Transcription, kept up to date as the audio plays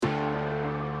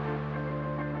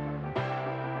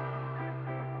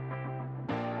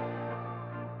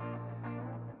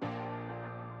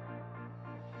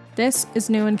This is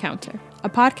New Encounter, a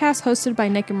podcast hosted by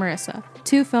Nick and Marissa,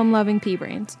 two film-loving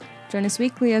pea-brains. Join us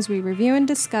weekly as we review and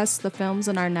discuss the films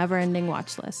on our never-ending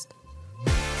watch list.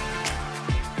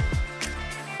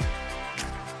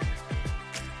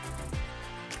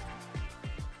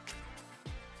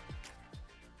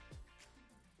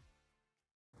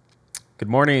 Good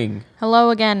morning.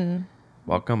 Hello again.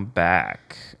 Welcome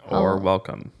back. Or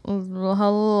welcome. Well,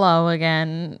 hello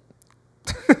again.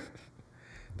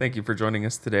 Thank you for joining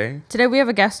us today. Today we have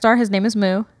a guest star. His name is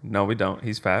Moo. No, we don't.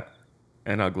 He's fat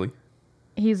and ugly.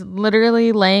 He's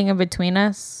literally laying in between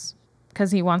us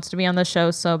because he wants to be on the show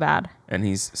so bad. And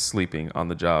he's sleeping on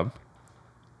the job.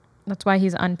 That's why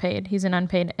he's unpaid. He's an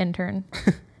unpaid intern.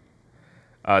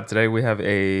 Today we have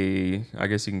I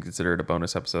guess you can consider it a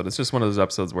bonus episode. It's just one of those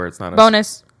episodes where it's not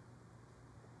bonus.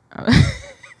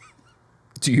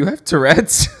 Do you have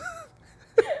Tourette's?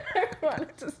 I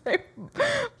wanted to say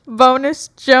bonus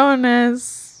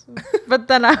Jonas. But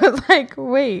then I was like,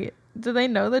 wait, do they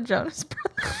know the Jonas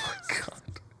Brothers? Oh my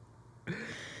God.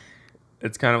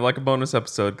 It's kind of like a bonus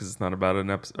episode because it's not about an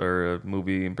episode or a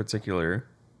movie in particular.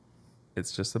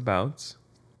 It's just about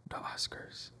the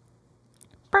Oscars.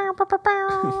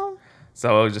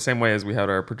 So the same way as we had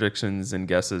our predictions and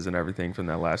guesses and everything from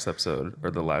that last episode,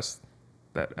 or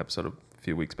that episode a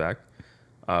few weeks back,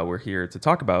 we're here to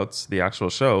talk about the actual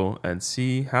show and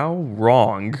see how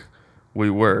wrong we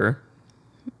were.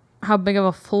 How big of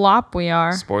a flop we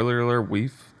are. Spoiler alert, we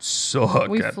suck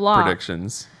at flop.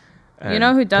 predictions. You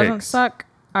know who doesn't picks. suck?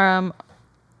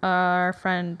 Our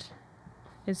friend.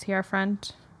 Is he our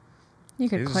friend? You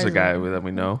could He's just a guy that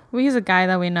we know. Well, he's a guy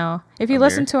that we know. If you Amir.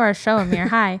 listen to our show, Amir,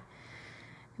 hi.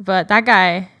 But that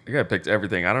guy. The guy picked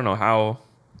everything. I don't know how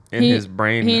his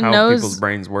brain, how knows, people's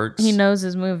brains works. He knows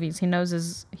his movies. He knows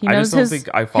his. He I knows just don't his. think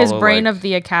I follow, his brain like, of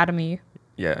the Academy.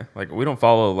 Yeah, like we don't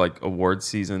follow like award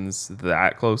seasons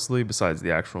that closely besides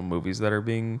the actual movies that are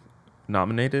being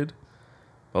nominated.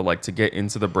 But like to get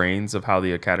into the brains of how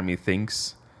the Academy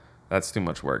thinks, that's too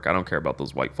much work. I don't care about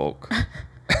those white folk.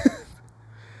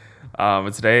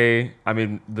 But today, I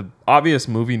mean, the obvious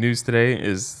movie news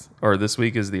this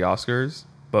week is the Oscars.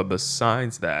 But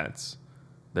besides that,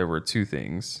 there were two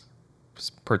things,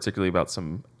 particularly about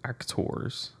some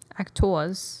actors.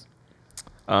 Actors.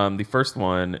 The first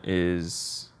one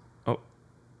is...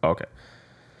 okay.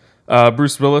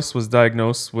 Bruce Willis was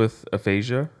diagnosed with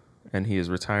aphasia, and he is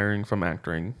retiring from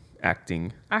acting.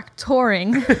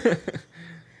 Actoring.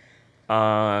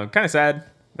 Kind of sad.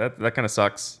 That kind of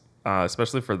sucks,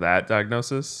 especially for that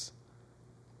diagnosis.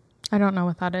 I don't know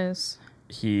what that is.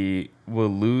 He will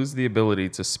lose the ability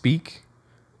to speak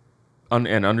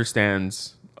and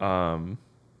understands...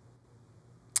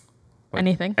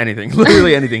 Anything.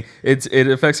 Literally anything. It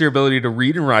affects your ability to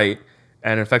read and write,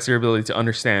 and it affects your ability to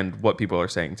understand what people are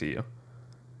saying to you.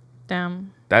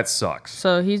 Damn. That sucks.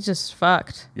 So he's just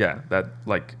fucked. Yeah, that,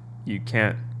 like, you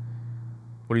can't...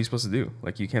 What are you supposed to do?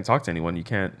 Like, you can't talk to anyone. You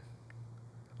can't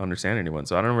understand anyone.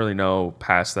 So I don't really know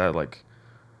past that, like,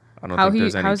 I don't think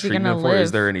there's any treatment for it.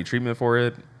 Is there any treatment for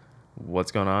it?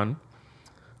 What's going on?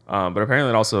 But apparently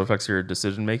it also affects your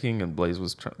decision making, and Blaze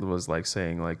was like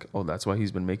saying like, oh, that's why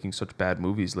he's been making such bad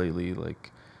movies lately.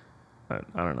 Like, I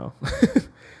don't know,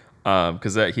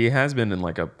 because he has been in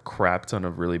like a crap ton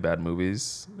of really bad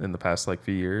movies in the past like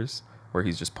few years, where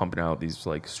he's just pumping out these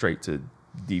like straight to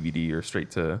DVD or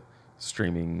straight to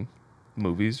streaming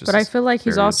movies. Just but I feel like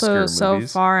he's also so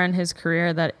movies. far in his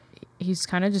career that he's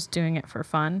kind of just doing it for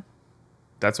fun.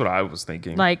 That's what I was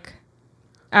thinking. Like,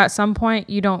 at some point,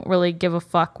 you don't really give a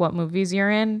fuck what movies you're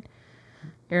in.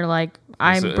 You're like,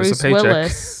 I'm Bruce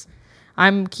Willis.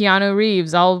 I'm Keanu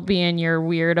Reeves. I'll be in your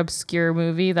weird, obscure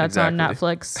movie that's on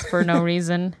Netflix for no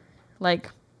reason. Like,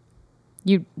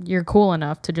 you're cool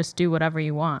enough to just do whatever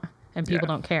you want, and people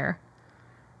don't care.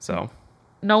 So,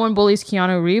 no one bullies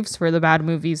Keanu Reeves for the bad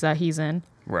movies that he's in.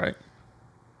 Right.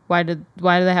 Why do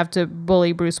they have to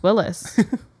bully Bruce Willis?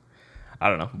 I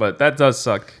don't know, but that does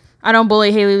suck. I don't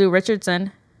bully Haley Lou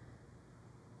Richardson.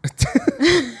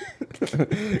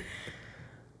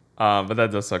 But that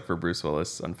does suck for Bruce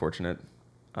Willis, unfortunate.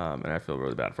 And I feel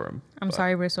really bad for him. I'm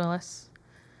sorry, Bruce Willis.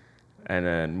 And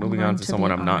then moving on to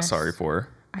someone I'm not sorry for.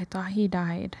 I thought he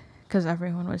died because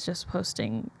everyone was just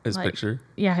posting his picture.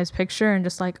 Yeah, his picture, and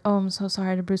just like, oh, I'm so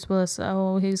sorry to Bruce Willis.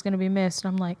 Oh, he's gonna be missed.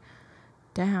 And I'm like,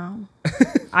 damn.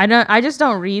 I just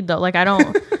don't read though. Like I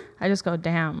just go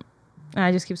damn, and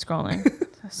I just keep scrolling.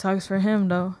 That sucks for him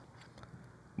though.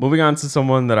 Moving on to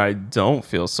someone that I don't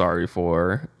feel sorry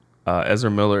for. Ezra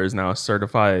Miller is now a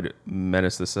certified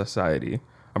menace to society.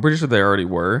 I'm pretty sure they already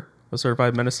were a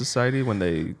certified menace to society when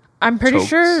they I'm pretty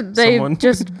sure they've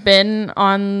just been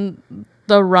on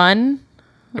the run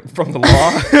From the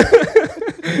law?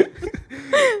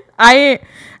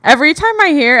 Every time I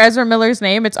hear Ezra Miller's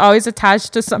name, it's always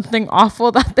attached to something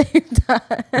awful that they've done.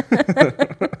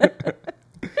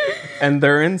 And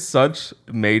they're in such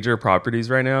major properties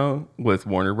right now with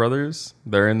Warner Brothers.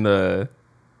 They're in the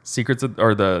Secrets of,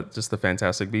 or the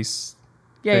Fantastic Beasts.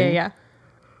 Yeah.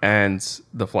 And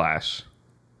The Flash.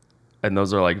 And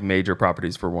those are like major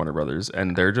properties for Warner Brothers,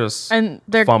 and they're just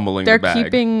fumbling the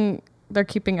bag. They're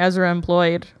keeping Ezra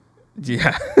employed.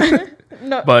 Yeah.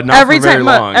 No, but not for very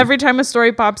long. Every time a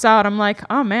story pops out, I'm like,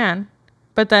 oh man.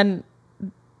 But then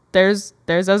there's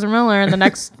Ezra Miller in the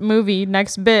next movie,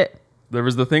 next bit. There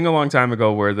was the thing a long time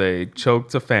ago where they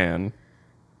choked a fan.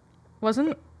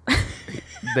 Wasn't?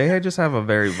 They just have a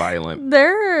very violent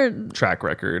track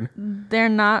record. They're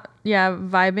not,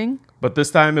 vibing. But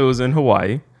this time it was in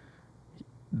Hawaii.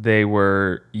 They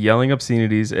were yelling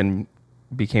obscenities and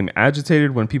became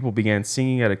agitated when people began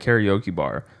singing at a karaoke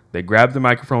bar. They grabbed the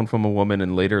microphone from a woman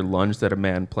and later lunged at a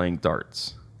man playing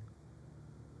darts.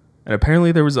 And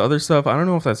apparently there was other stuff. I don't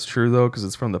know if that's true, though, because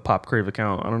it's from the Pop Crave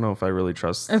account. I don't know if I really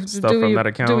trust stuff from that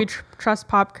account. Do we trust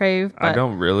Pop Crave? I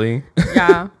don't really.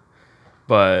 Yeah.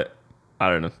 But I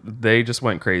don't know. They just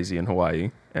went crazy in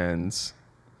Hawaii and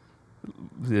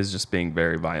is just being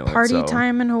very violent. Party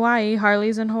time in Hawaii.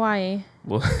 Harley's in Hawaii.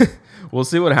 We'll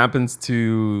see what happens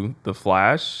to The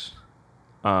Flash.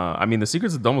 I mean, The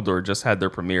Secrets of Dumbledore just had their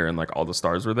premiere and like all the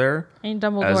stars were there. Ain't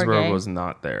Dumbledore Ezra gay? Was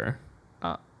not there.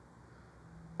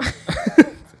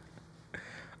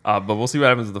 But we'll see what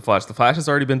happens with The Flash. The Flash has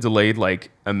already been delayed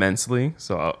like immensely.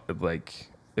 So like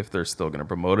if they're still going to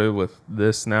promote it with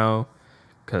this now,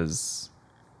 because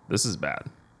this is bad.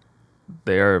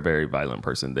 They are a very violent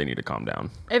person. They need to calm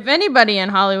down. If anybody in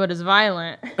Hollywood is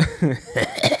violent.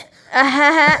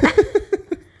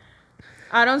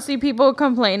 I don't see people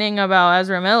complaining about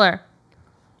Ezra Miller.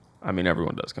 I mean,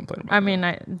 everyone does complain about him.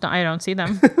 I don't see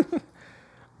them.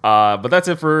 But that's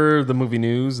it for the movie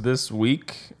news this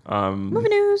week. Movie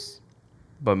news.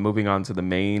 But moving on to the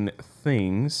main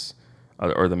things,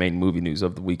 or the main movie news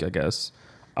of the week, I guess.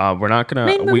 We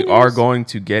are going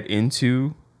to get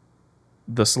into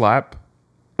the slap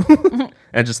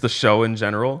and just the show in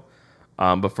general.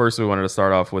 But first, we wanted to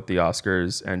start off with the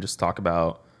Oscars and just talk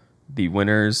about the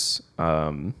winners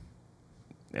and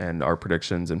our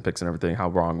predictions and picks and everything, how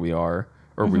wrong we are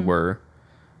or we were.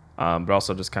 But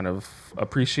also just kind of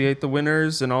appreciate the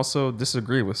winners and also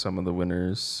disagree with some of the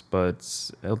winners.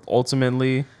 But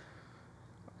ultimately,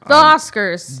 the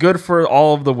Oscars. Good for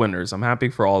all of the winners. I'm happy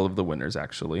for all of the winners,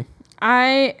 actually.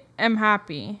 I am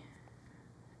happy.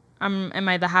 Am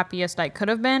I the happiest I could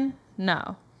have been?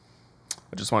 No.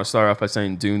 I just want to start off by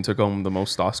saying Dune took home the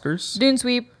most Oscars. Dune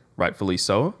sweep. Rightfully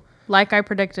so. Like I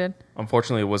predicted.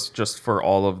 Unfortunately, it was just for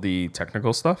all of the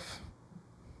technical stuff.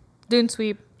 Dune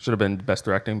sweep. Should have been Best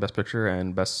Directing, Best Picture,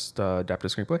 and Best Adapted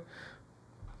Screenplay.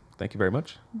 Thank you very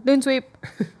much. Dune sweep.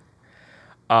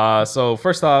 So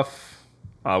first off,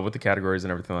 with the categories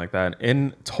and everything like that,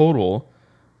 in total,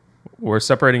 we're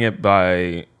separating it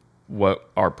by what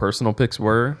our personal picks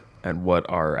were and what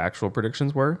our actual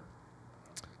predictions were.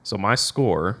 So my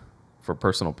score for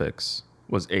personal picks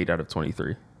was 8 out of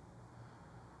 23.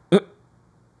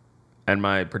 And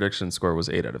my prediction score was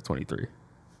 8 out of 23.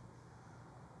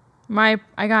 I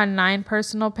got 9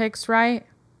 personal picks right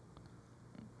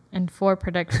and 4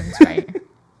 predictions right.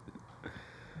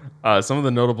 Some of the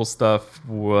notable stuff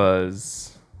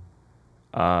was,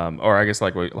 or I guess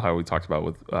like how we talked about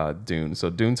with Dune. So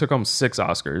Dune took home 6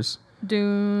 Oscars.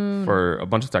 Dune. For a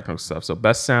bunch of technical stuff. So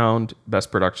Best Sound,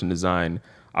 Best Production Design.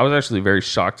 I was actually very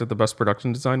shocked at the Best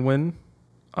Production Design win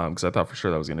because I thought for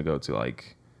sure that was going to go to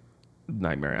like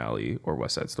Nightmare Alley or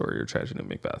West Side Story or Tragedy of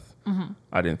Macbeth. Mm-hmm.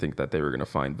 I didn't think that they were going to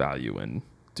find value in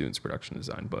Dune's production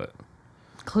design, but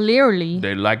clearly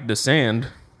they liked the sand.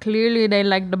 Clearly they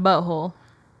liked the butthole.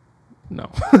 No.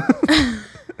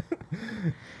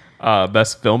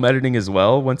 Best Film Editing as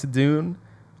well went to Dune.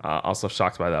 Also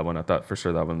shocked by that one. I thought for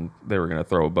sure that one they were going to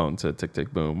throw a bone to Tick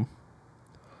Tick Boom.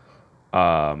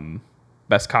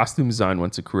 Best Costume Design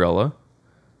went to Cruella.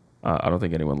 I don't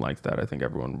think anyone liked that. I think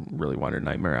everyone really wanted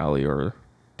Nightmare Alley or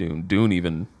Dune. Dune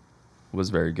even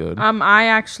was very good. I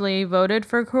actually voted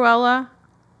for Cruella.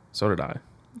 So did I.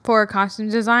 For costume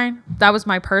design. That was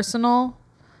my personal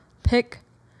pick.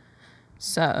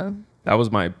 So. That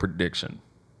was my prediction.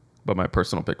 But my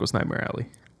personal pick was Nightmare Alley.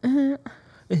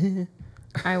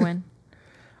 I win.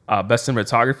 Best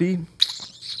Cinematography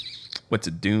went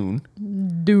to Dune.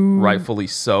 Dune. Rightfully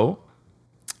so.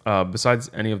 Besides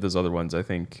any of those other ones, I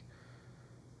think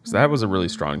that was a really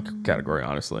strong category,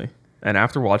 honestly. And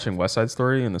after watching West Side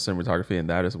Story and the cinematography in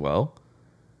that as well,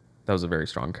 that was a very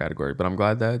strong category. But I'm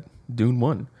glad that Dune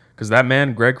won because that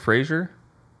man, Greg Fraser,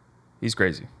 he's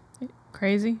crazy.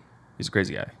 Crazy? He's a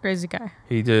crazy guy. Crazy guy.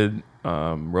 He did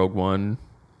Rogue One.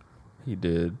 He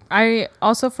did. I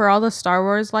also, for all the Star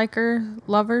Wars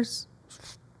lovers,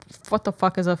 what the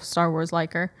fuck is a Star Wars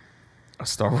liker? A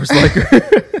Star Wars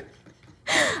liker?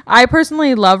 I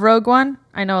personally love Rogue One.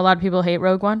 I know a lot of people hate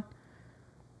Rogue One.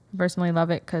 I personally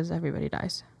love it because everybody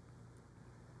dies.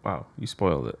 Wow, you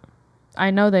spoiled it.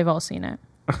 I know they've all seen it.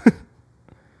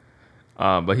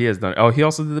 But he has done. Oh, he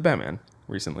also did the Batman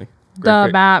recently.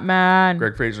 Batman.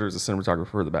 Greg Fraser is a cinematographer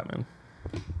for the Batman.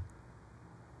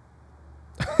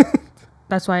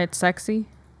 That's why it's sexy.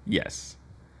 Yes.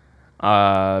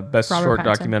 Best Robert short Pattinson.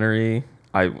 Documentary.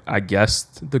 I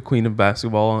guessed the Queen of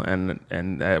Basketball, and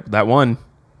that won.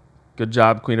 Good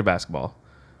job, Queen of Basketball,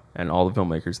 and all the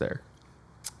filmmakers there.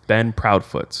 Ben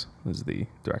Proudfoot is the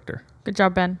director. Good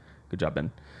job, Ben. Good job,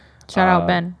 Ben. Shout out,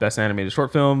 Ben. Best animated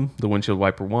short film. The Windshield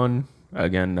Wiper won.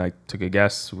 Again, I took a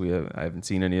guess. I haven't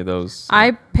seen any of those. So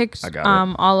I picked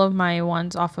all of my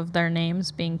ones off of their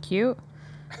names being cute,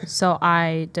 so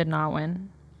I did not win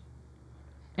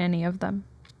any of them.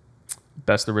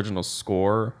 Best original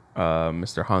score.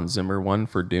 Mr. Hans Zimmer won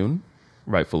for Dune.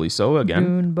 Rightfully so, again.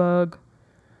 Dune bug.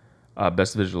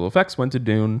 Best visual effects went to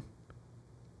Dune.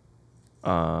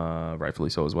 Rightfully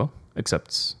so as well.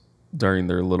 Except during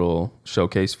their little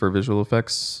showcase for visual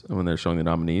effects, when they're showing the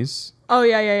nominees. Oh,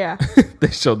 yeah. They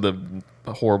showed the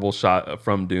horrible shot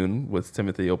from Dune with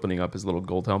Timothy opening up his little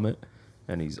gold helmet,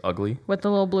 and he's ugly. With the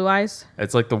little blue eyes?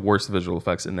 It's like the worst visual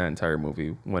effects in that entire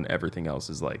movie when everything else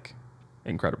is like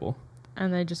incredible.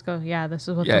 And they just go, yeah, this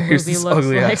is what the movie looks like.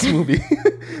 Ugly ass movie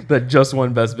that just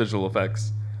won best visual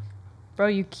effects. Bro,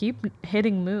 you keep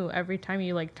hitting Moo every time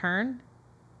you like turn.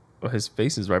 Oh, his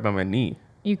face is right by my knee.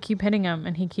 You keep hitting him,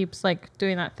 and he keeps like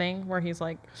doing that thing where he's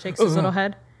like shakes his little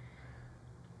head.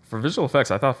 For visual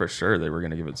effects, I thought for sure they were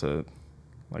gonna give it to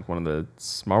like one of the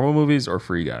Marvel movies or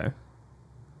Free Guy.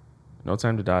 No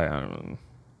Time to Die.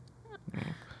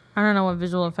 I don't know what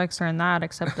visual effects are in that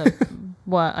except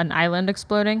what, an island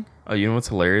exploding. Oh, you know what's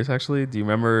hilarious? Actually, do you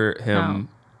remember him?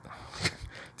 No.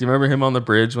 Do you remember him on the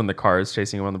bridge when the car is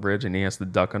chasing him on the bridge and he has to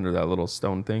duck under that little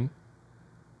stone thing?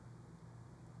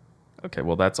 Okay,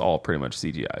 well, that's all pretty much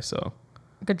CGI, so.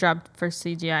 Good job for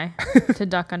CGI to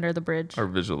duck under the bridge. Or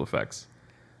visual effects.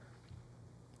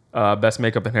 Best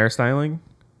makeup and hairstyling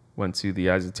went to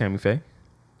The Eyes of Tammy Faye.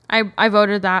 I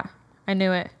voted that. I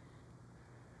knew it.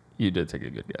 You did take a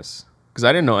good guess. Because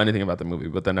I didn't know anything about the movie,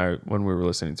 but then when we were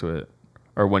listening to it,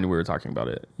 or when we were talking about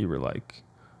it, you were like,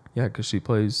 yeah,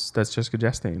 because that's Jessica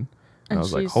Chastain. And I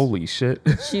was like, holy shit.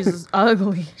 She's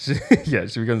ugly. She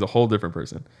becomes a whole different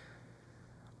person.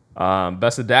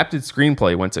 Best adapted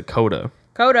screenplay went to Coda.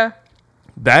 Coda.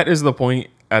 That is the point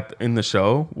in the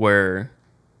show where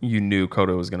you knew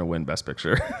Coda was going to win Best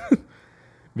Picture.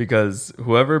 Because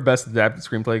whoever Best Adapted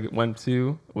Screenplay went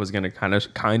to was going to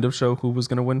kind of show who was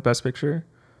going to win Best Picture.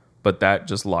 But that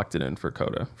just locked it in for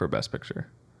Coda for Best Picture.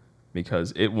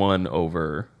 Because it won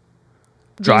over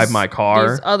Drive My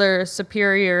Car. These other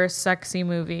superior, sexy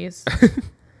movies.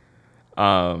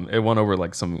 It won over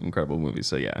like some incredible movies.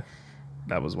 So yeah,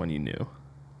 that was when you knew.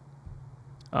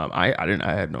 I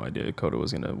had no idea Coda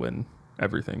was going to win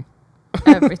everything.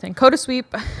 Everything. Coda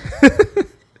sweep.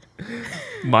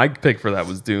 My pick for that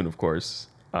was Dune, of course.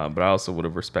 But I also would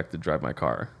have respected Drive My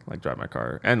Car. Like Drive My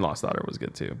Car and Lost Daughter was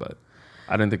good too. But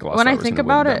I didn't think Lost Daughter was going to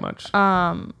win that much.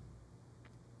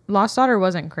 Lost Daughter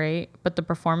wasn't great, but the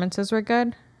performances were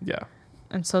good. Yeah.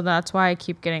 And so that's why I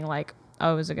keep getting like,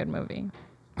 oh, it was a good movie.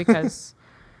 Because,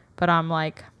 but I'm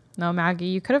like, no, Maggie,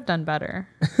 you could have done better.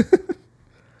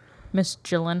 Miss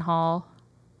Gyllenhaal.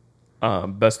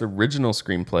 Best original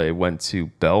screenplay went to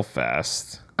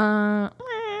Belfast.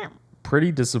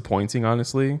 Pretty disappointing,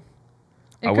 honestly.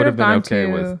 I would have been okay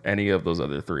with any of those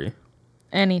other three.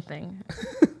 Anything.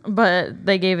 But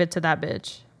they gave it to that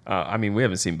bitch. I mean, we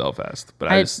haven't seen Belfast,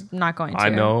 but I'm not going to. I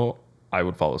know I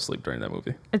would fall asleep during that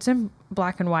movie. It's in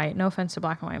black and white. No offense to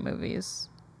black and white movies.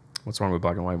 What's wrong with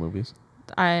black and white movies?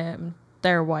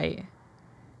 They're white.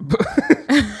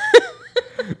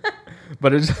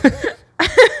 But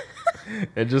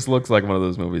it just looks like one of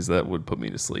those movies that would put me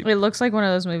to sleep. It looks like one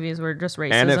of those movies where just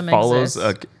racism exists. And it follows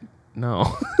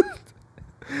no.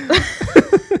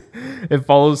 It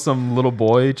follows some little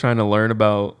boy trying to learn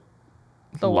about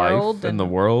the life and the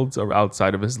world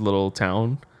outside of his little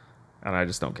town, and I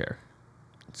just don't care.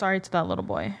 Sorry to that little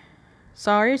boy.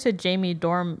 Sorry to Jamie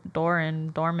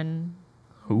Dornan.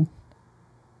 Who?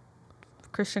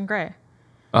 Christian Grey.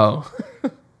 Oh.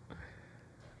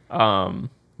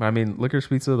 I mean, Licorice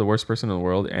Pizza, The Worst Person in the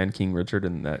World, and King Richard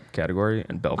in that category,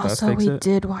 and Belfast takes it. Also, we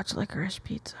did watch Licorice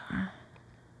Pizza.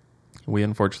 We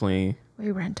unfortunately...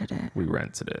 We rented it.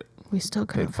 We still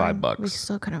couldn't find $5. We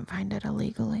still couldn't find it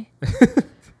illegally.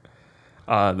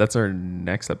 That's our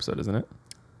next episode, isn't it?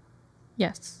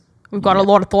 Yes. We've got a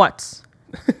lot of thoughts.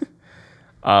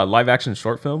 Live action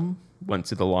short film went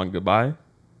to The Long Goodbye.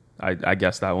 I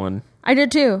guessed that one. I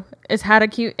did too. It had a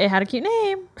cute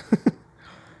name.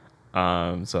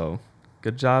 So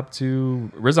good job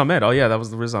to Riz Ahmed. Oh yeah, that was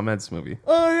the Riz Ahmed's movie.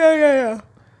 Oh yeah.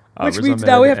 Which Riz means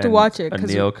Ahmed now we have to watch it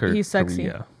because he's sexy.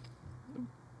 Korea.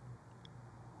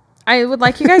 I would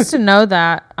like you guys to know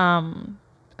that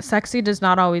sexy does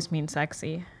not always mean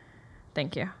sexy.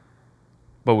 Thank you.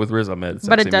 But with Riz Ahmed,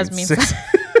 but it does mean sexy.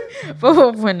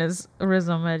 But when is Riz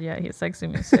Ahmed? Yeah, he's sexy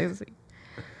means sexy.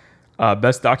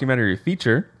 Best documentary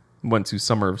feature went to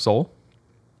Summer of Soul.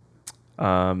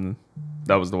 That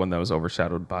was the one that was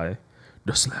overshadowed by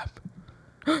The Slap.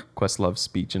 Questlove's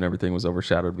speech and everything was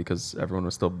overshadowed because everyone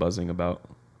was still buzzing about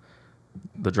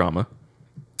the drama.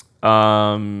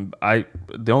 The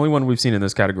only one we've seen in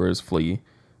this category is Flea.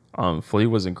 Flea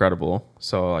was incredible,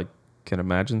 so I can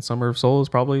imagine Summer of Soul is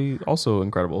probably also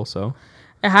incredible. So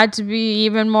it had to be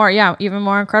even more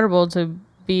incredible to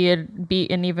be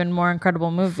an even more incredible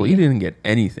movie. Flea didn't get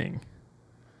anything.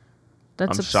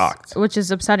 I'm shocked. Which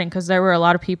is upsetting because there were a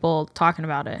lot of people talking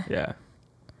about it. Yeah.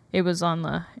 It was on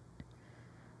the...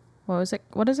 What was it?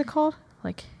 What is it called?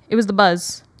 Like, it was the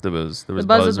buzz. There was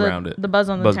buzz around it. The buzz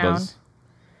on the town.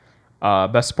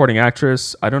 Buzz. Best supporting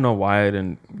actress. I don't know why I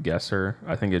didn't guess her.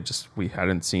 I think we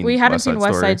hadn't seen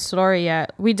West Side Story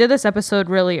yet. We did this episode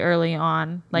really early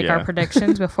on, our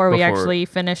predictions before we actually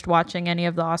finished watching any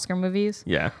of the Oscar movies.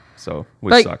 Yeah. So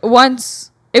we sucked.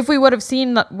 If we would have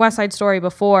seen the West Side Story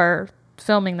before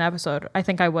filming the episode, I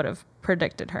think I would have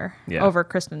predicted her over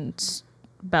Kristen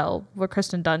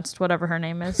Dunst, whatever her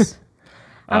name is.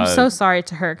 I'm so sorry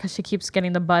to her because she keeps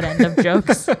getting the butt end of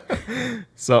jokes.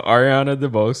 So Ariana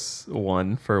DeBose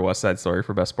won for West Side Story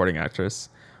for Best Supporting Actress.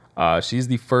 She's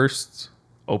the first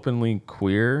openly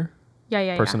queer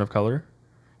person of color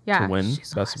to win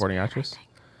Best Supporting Actress.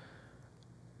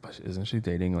 But isn't she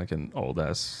dating like an old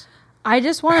ass? I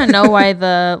just want to know why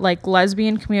the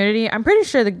lesbian community. I'm pretty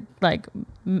sure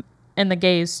and the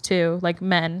gays too,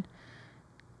 men.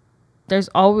 There's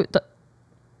always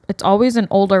it's always an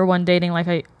older one dating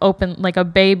a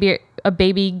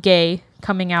baby gay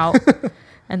coming out,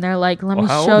 and they're like, let me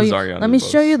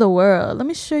show you the world, and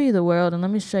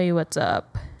let me show you what's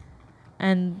up,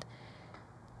 and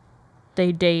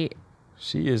they date.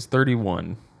 She is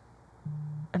 31,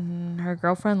 and her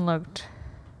girlfriend looked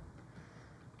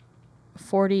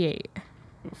 48,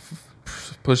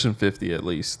 pushing 50 at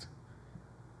least.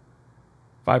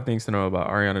 5 things to know about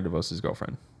Ariana DeBose's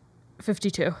girlfriend.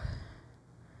 52.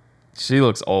 She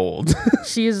looks old.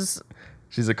 She's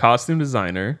a costume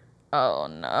designer. Oh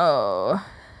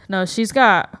no, she's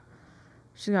got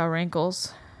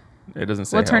wrinkles. It doesn't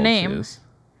say what's her name. She is.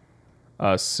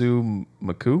 Sue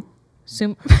McCoo.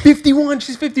 51.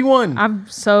 She's 51. I'm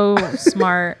so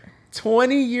smart.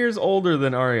 20 years older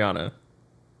than Ariana.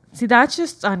 See, that's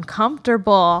just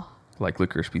uncomfortable. Like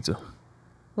Licorice Pizza.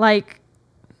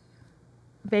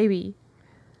 Baby,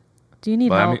 do you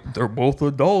need help? I mean, they're both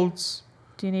adults.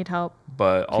 Do you need help?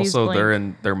 But please also,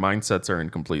 blink. their mindsets are in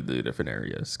completely different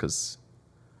areas because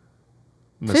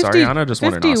Miss Ariana just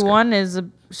won an Oscar.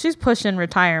 51 she's pushing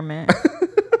retirement.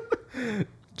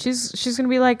 she's gonna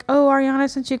be like, oh, Ariana,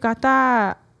 since you got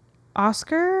that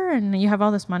Oscar and you have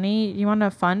all this money, you want to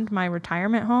fund my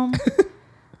retirement home?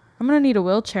 I'm gonna need a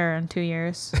wheelchair in 2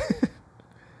 years.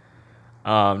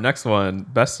 Next one,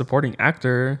 Best Supporting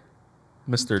Actor,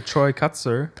 Mr. Troy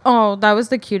Kotsur. Oh, that was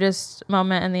the cutest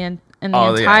moment in the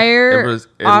entire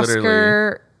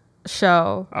Oscar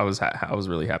show. I was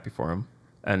really happy for him,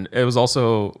 and it was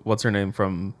also what's her name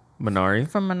from Minari.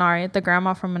 From Minari, the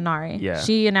grandma from Minari. Yeah,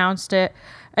 she announced it,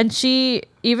 and she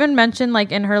even mentioned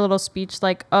in her little speech,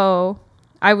 oh,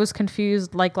 I was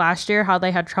confused last year how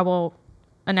they had trouble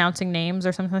announcing names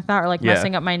or something like that, or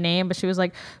messing up my name, but she was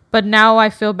like, but now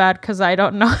I feel bad because I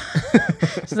don't know.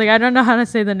 She's like, I don't know how to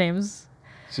say the names.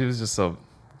 She was just so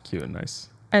cute and nice.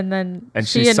 And then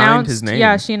she announced his name.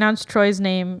 Yeah, she announced Troy's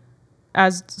name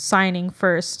as signing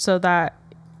first, so that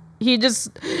he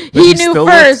knew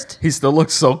first. He still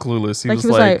looked so clueless. He was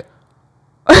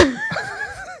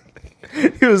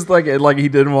he was like he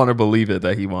didn't want to believe it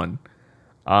that he won.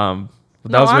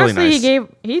 That was really nice.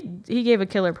 He gave a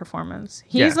killer performance.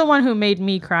 He's the one who made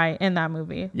me cry in that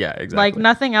movie. Yeah, exactly.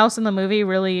 Nothing else in the movie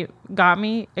really got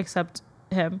me except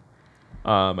him.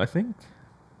 I think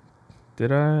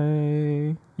Did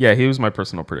I? Yeah, he was my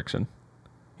personal prediction.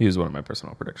 He was one of my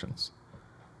personal predictions.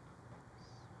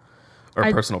 Or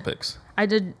personal picks. I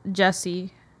did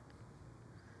Jesse.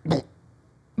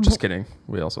 Just kidding.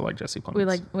 We also like Jesse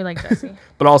Plemons. We like Jesse.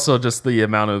 But also just the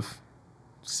amount of,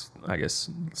 I guess,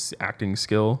 acting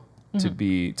skill to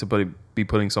be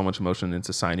putting so much emotion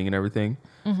into signing and everything.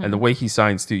 And the way he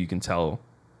signs too, you can tell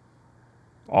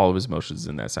all of his emotions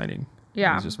in that signing.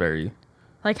 Yeah. He's just very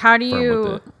like, how do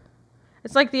you,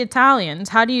 it's like the Italians.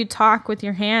 How do you talk with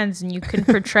your hands and you can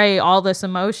portray all this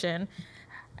emotion?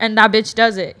 And that bitch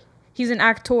does it. He's an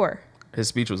actor. His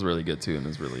speech was really good too, and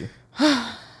is really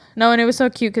no, and it was so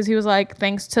cute because he was like,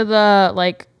 thanks to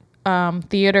the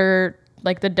theater,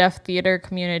 like the deaf theater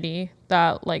community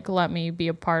that like let me be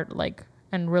a part, like,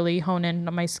 and really hone in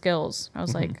on my skills. I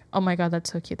was like, oh my God,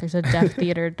 that's so cute. There's a deaf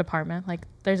theater department. Like,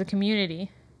 there's a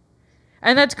community.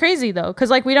 And that's crazy though, because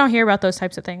like we don't hear about those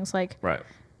types of things. Like, right.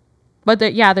 But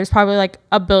there's probably like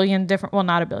a billion different, well,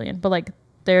 not a billion, but like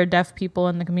there are deaf people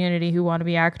in the community who want to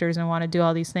be actors and want to do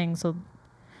all these things. So,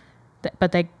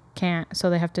 but they can't.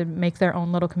 So they have to make their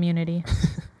own little community.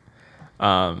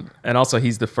 And also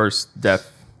he's the first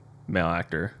deaf male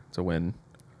actor to win.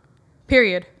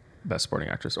 Period. Best supporting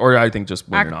actress. Or I think just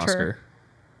win an Oscar.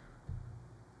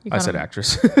 I said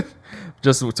actress.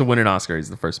 Just to win an Oscar, he's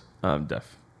the first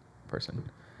deaf person.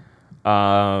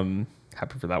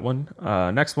 Happy for that one.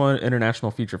 Next one, international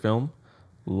feature film.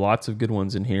 Lots of good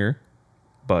ones in here.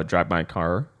 But Drive My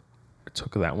Car, I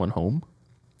took that one home.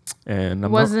 And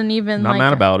I'm not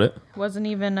mad about it. Wasn't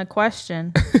even a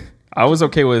question. I was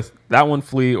okay with that one,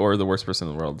 Flea, or The Worst Person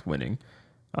in the World winning.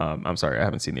 I'm sorry, I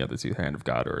haven't seen the other two, Hand of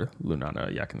God or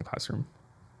Lunana, Yak in the Classroom.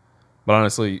 But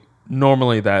honestly,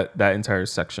 normally that entire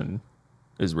section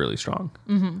is really strong.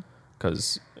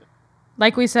 Because,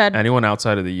 like we said, anyone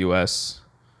outside of the U.S.,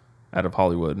 out of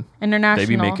Hollywood, international, they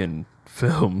be making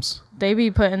films. They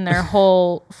be putting their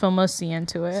whole filmosity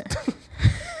into it.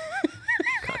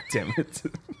 God damn it.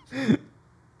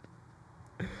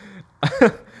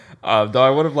 Though I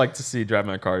would have liked to see Drive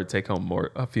My Car take home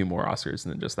a few more Oscars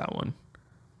than just that one.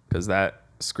 Because that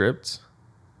script,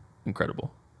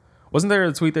 incredible. Wasn't there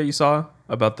a tweet that you saw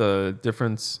about the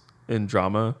difference in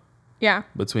drama? Yeah.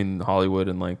 Between Hollywood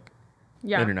and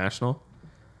international?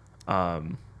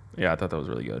 Yeah, I thought that was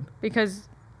really good. Because,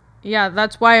 yeah,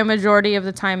 that's why a majority of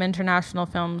the time international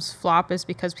films flop, is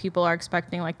because people are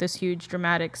expecting like this huge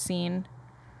dramatic scene.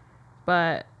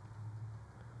 But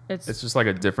it's just like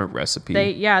a different recipe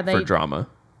for drama.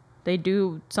 They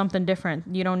do something different.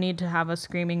 You don't need to have a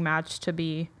screaming match to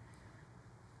be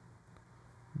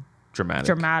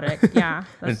dramatic. Yeah.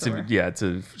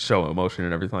 To show emotion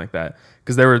and everything like that.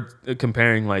 Because they were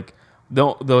comparing like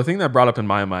the thing that brought up in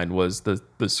my mind was the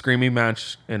screaming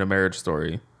match in A Marriage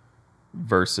Story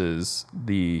versus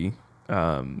the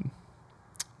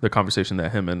conversation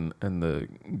that him and the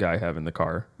guy have in the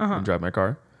car in Drive My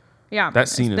Car. Yeah. That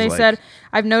scene They said,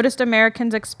 I've noticed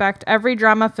Americans expect every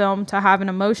drama film to have an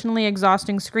emotionally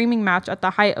exhausting screaming match at the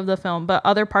height of the film, but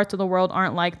other parts of the world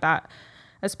aren't like that.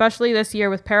 Especially this year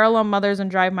with Parallel Mothers and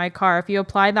Drive My Car. If you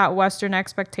apply that Western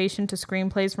expectation to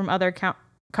screenplays from other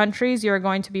countries, you're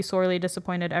going to be sorely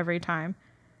disappointed every time.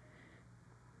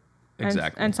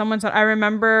 Exactly. And someone said, I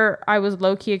remember I was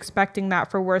low-key expecting that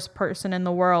for Worst Person in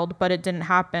the World, but it didn't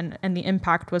happen, and the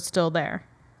impact was still there.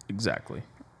 Exactly.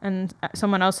 And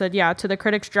someone else said, yeah, to the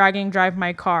critics dragging Drive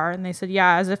My Car. And they said,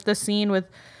 yeah, as if the scene with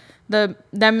them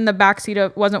in the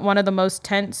backseat wasn't one of the most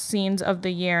tense scenes of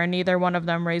the year, and neither one of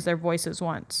them raised their voices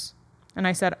once. And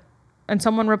I said, and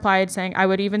someone replied saying, I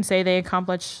would even say they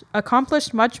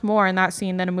accomplished much more in that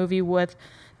scene than a movie with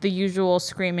the usual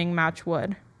screaming match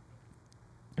would.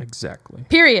 Exactly.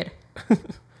 Period.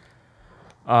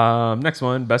 Next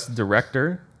one, Best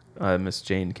Director. Miss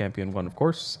Jane Campion won, of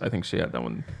course. I think she had that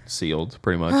one sealed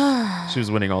pretty much. She was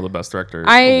winning all the Best Director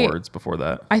awards before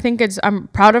that. I think I'm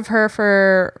proud of her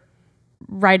for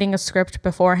writing a script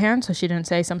beforehand so she didn't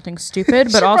say something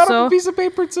stupid, but also brought up a piece of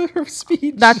paper to her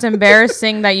speech. That's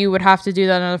embarrassing that you would have to do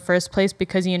that in the first place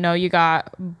because you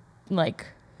got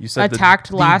you said attacked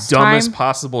the last dumbest time.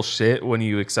 Possible shit when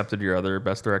you accepted your other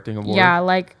Best Directing award.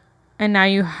 Yeah, and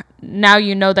now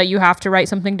you know that you have to write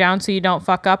something down so you don't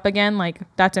fuck up again.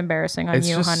 That's embarrassing on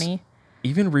you, honey.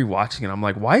 Even rewatching it, I'm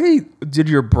like, why did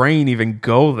your brain even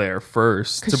go there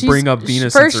first to bring up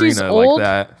Venus and Serena like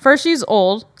that? First, she's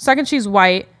old. Second, she's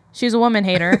white. She's a woman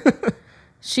hater.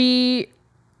 She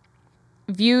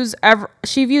views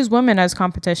women as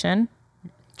competition.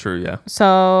 True, yeah.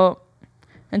 So,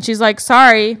 and she's like,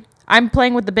 sorry, I'm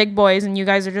playing with the big boys and you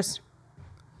guys are just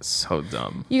so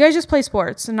dumb. You guys just play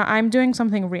sports and I'm doing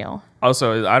something real.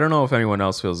 Also, I don't know if anyone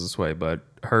else feels this way, but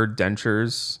her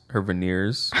dentures, her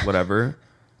veneers, whatever,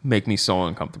 make me so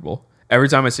uncomfortable. Every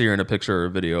time I see her in a picture or a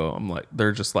video, I'm like,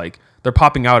 they're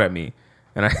popping out at me,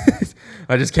 and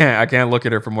I just can't. I can't look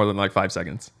at her for more than like 5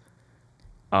 seconds.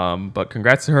 But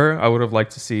congrats to her. I would have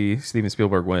liked to see Steven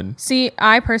Spielberg win. See,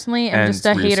 I personally am just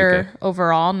a hater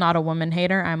overall, not a woman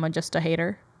hater. I'm just a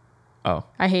hater. Oh.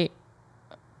 I hate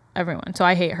everyone, so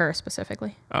I hate her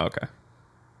specifically. Oh, okay.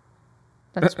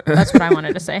 That's what I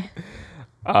wanted to say.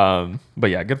 But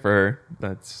yeah, good for her.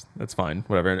 That's fine.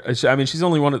 Whatever. I mean, she's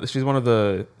one of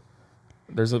the.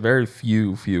 There's a very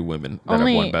few women that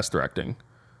have won Best Directing.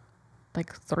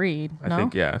 Like 3. No? I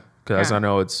think because I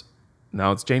know it's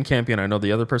Jane Campion. I know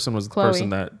the other person was Chloe. The person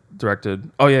that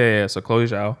directed. Oh yeah. So Chloe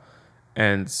Zhao,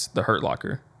 and The Hurt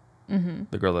Locker. Mm-hmm.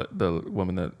 The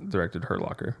woman that directed Hurt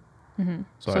Locker. Mm-hmm.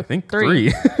 So I think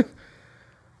 3.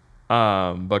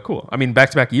 But cool. I mean,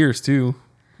 back-to-back years too.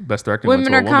 Best Directing.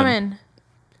 Women are coming.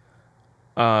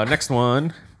 Next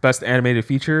one, Best Animated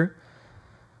Feature.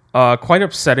 Quite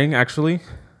upsetting actually,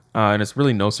 and it's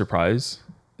really no surprise.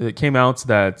 It came out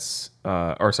that,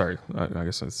 I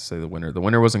guess I'd say the winner. The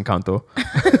winner was Encanto.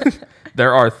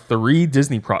 There are 3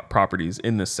 Disney properties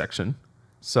in this section,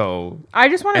 so I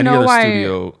just want to know why any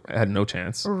other studio had no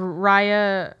chance.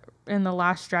 Raya in The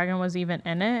Last Dragon was even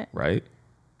in it, right?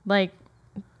 Like,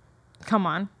 come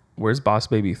on. Where's Boss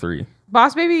Baby 3?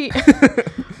 Boss Baby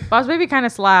kind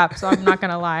of slaps, so I'm not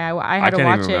gonna lie. I had to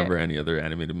watch it. I can't even remember any other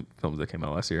animated films that came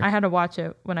out last year. I had to watch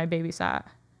it when I babysat.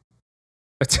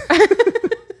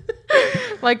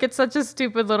 Like, it's such a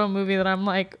stupid little movie that I'm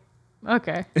like,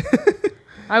 okay.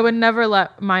 I would never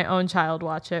let my own child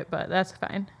watch it, but that's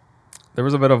fine. There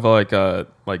was a bit of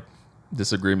like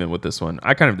disagreement with this one.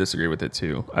 I kind of disagree with it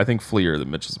too. I think Flea or the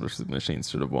Mitchells vs. Machines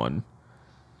should have won.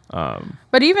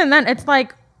 But even then, it's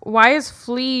like, why is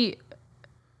Flea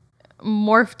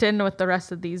morphed in with the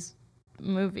rest of these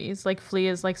movies? Like, Flea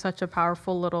is like such a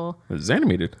powerful little. It's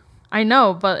animated. I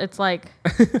know, but it's like,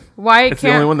 why it's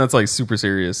the only one that's like super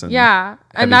serious and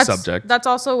and that's subject. That's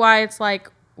also why it's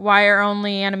like, why are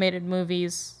only animated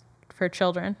movies for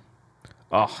children?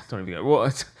 Oh, don't even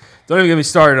get me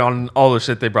started on all the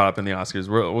shit they brought up in the Oscars.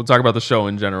 We'll talk about the show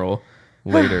in general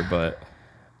later, but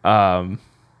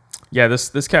yeah,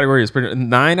 this category is pretty.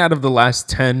 9 out of the last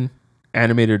 10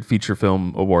 animated feature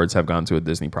film awards have gone to a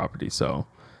Disney property. So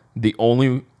the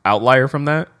only outlier from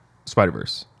that,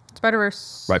 Spider-Verse.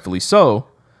 Rightfully so.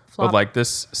 Flop. But like,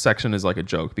 this section is like a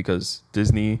joke because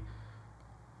Disney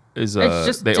is they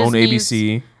own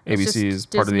ABC. ABC is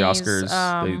part of the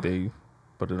Oscars. They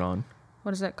put it on.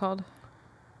 What is that called?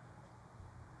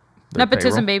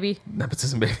 Nepotism Baby.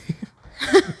 Nepotism Baby.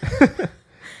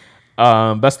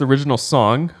 Best original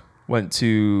song went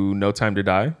to No Time to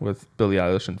Die with Billie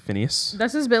Eilish and Phineas.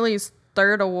 This is Billie's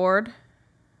third award.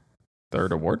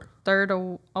 Third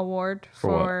award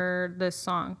for this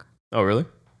song. Oh, really?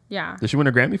 Yeah. Did she win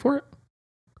a Grammy for it?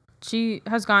 She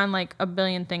has gotten like a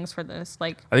billion things for this.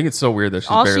 Like, I think it's so weird that she's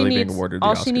barely being awarded the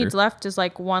Oscar. All she needs left is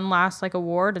like one last like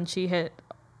award, and she hit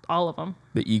all of them.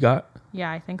 The EGOT?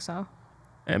 Yeah, I think so.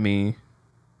 Emmy,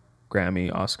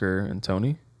 Grammy, Oscar, and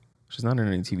Tony. She's not in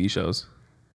any TV shows.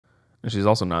 And she's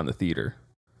also not in the theater.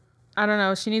 I don't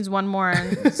know. She needs one more.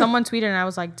 And someone tweeted, and I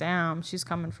was like, damn, she's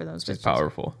coming for those bitches. She's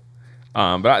powerful.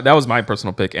 But that was my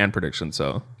personal pick and prediction,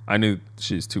 so I knew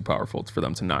she's too powerful for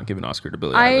them to not give an Oscar to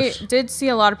Billie Eilish. I did see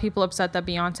a lot of people upset that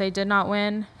Beyonce did not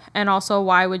win. And also,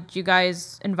 why would you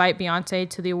guys invite Beyonce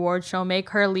to the award show? Make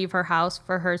her leave her house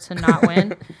for her to not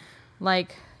win.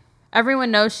 Like, everyone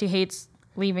knows she hates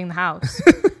leaving the house.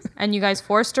 And you guys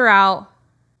forced her out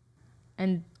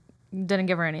and didn't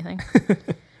give her anything.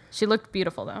 She looked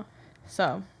beautiful, though.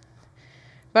 So...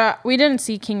 But we didn't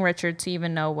see King Richard to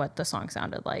even know what the song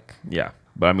sounded like. Yeah.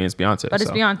 But I mean, it's Beyonce. But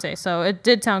it's Beyonce, so it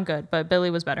did sound good. But Billie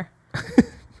was better.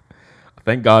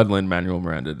 Thank God Lin-Manuel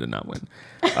Miranda did not win.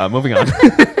 Moving on.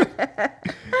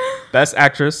 Best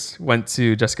Actress went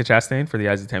to Jessica Chastain for The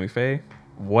Eyes of Tammy Faye.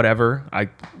 Whatever.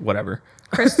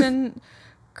 Kristen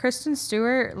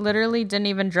Stewart literally didn't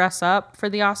even dress up for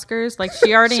the Oscars. Like,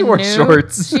 she already she wore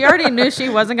shorts. She already knew she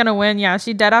wasn't going to win. Yeah,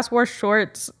 she deadass wore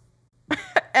shorts.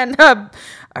 And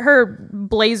her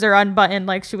blazer unbuttoned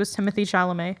like she was Timothée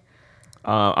Chalamet.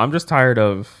 I'm just tired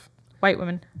of white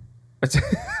women.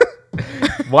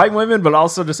 White women, but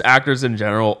also just actors in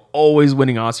general, always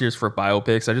winning Oscars for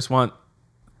biopics. I just want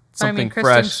something fresh.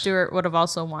 Kristen Stewart would have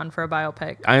also won for a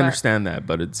biopic. I understand that,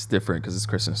 but it's different because it's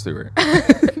Kristen Stewart.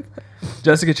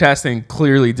 Jessica Chastain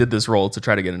clearly did this role to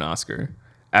try to get an Oscar,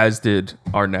 as did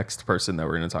our next person that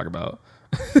we're going to talk about.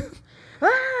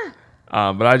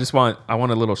 But I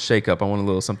want a little shake up. I want a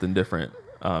little something different.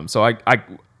 So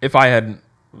if I had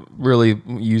really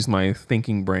used my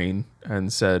thinking brain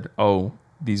and said, oh,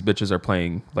 these bitches are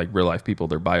playing like real life people.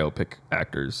 They're biopic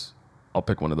actors. I'll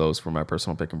pick one of those for my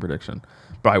personal pick and prediction.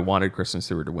 But I wanted Kristen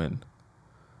Stewart to win.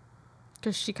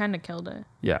 Because she kind of killed it.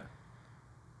 Yeah.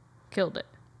 Killed it.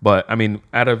 But, I mean,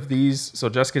 out of these, so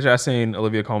Jessica Chastain,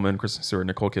 Olivia Colman, Kristen Stewart,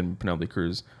 Nicole Kidman, Penelope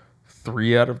Cruz,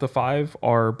 3 out of the 5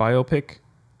 are biopic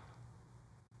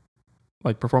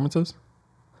like performances.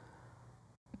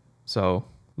 So,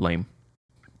 lame.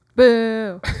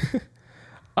 Boo.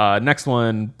 Next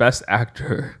one, Best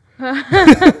Actor.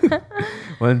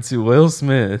 Went to Will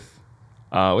Smith,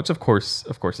 which of course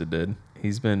it did.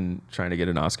 He's been trying to get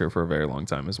an Oscar for a very long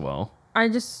time as well. I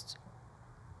don't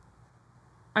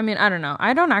know.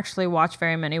 I don't actually watch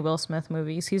very many Will Smith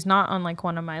movies. He's not on like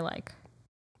one of my like.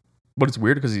 But it's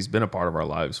weird because he's been a part of our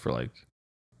lives for like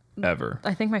ever.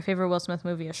 I think my favorite Will Smith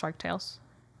movie is Shark Tales.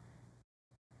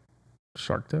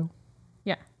 Shark Tale?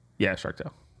 Yeah. Yeah, Shark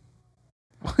Tale.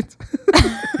 What?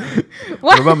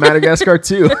 What about Madagascar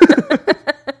 2?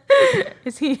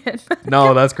 Is he in?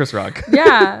 No, that's Chris Rock.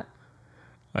 Yeah.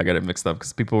 I got it mixed up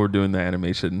because people were doing the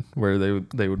animation where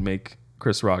they would make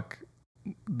Chris Rock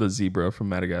the zebra from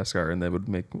Madagascar and they would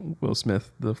make Will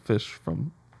Smith the fish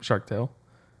from Shark Tale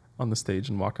on the stage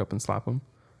and walk up and slap him.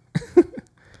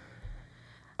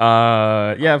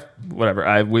 Yeah,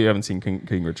 whatever. We haven't seen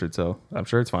King Richard, so I'm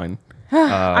sure it's fine.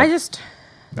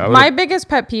 My biggest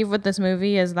pet peeve with this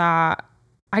movie is that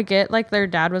I get like their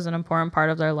dad was an important part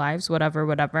of their lives, whatever.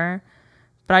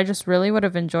 But I just really would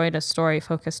have enjoyed a story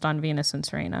focused on Venus and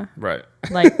Serena. Right.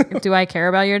 Like, do I care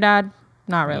about your dad?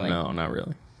 Not really. No, not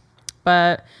really.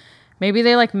 But maybe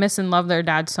they like miss and love their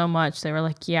dad so much. They were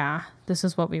like, yeah, this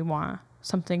is what we want.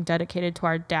 Something dedicated to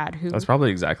our dad. That's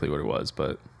probably exactly what it was,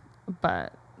 but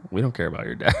we don't care about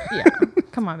your dad. Yeah.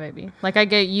 Come on, baby. Like, I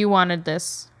get you wanted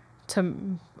this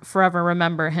to forever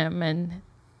remember him and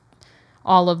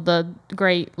all of the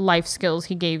great life skills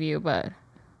he gave you, but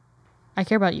I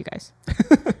care about you guys.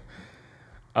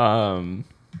 And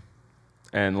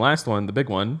last one, the big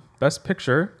one, Best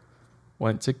Picture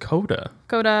went to Coda.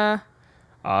 Coda.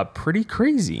 Pretty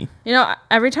crazy. You know,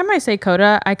 every time I say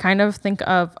Coda, I kind of think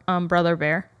of Brother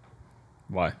Bear.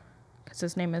 Why? Because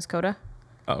his name is Coda.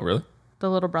 Oh, really? The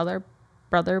little brother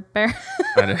bear.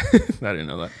 I didn't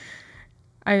know that.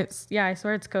 I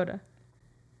swear it's Coda.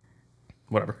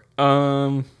 Whatever.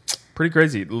 Pretty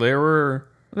crazy. There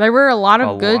were a lot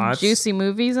of good, juicy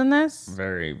movies in this.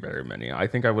 Very, very many. I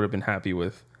think I would have been happy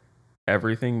with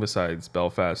everything besides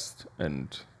Belfast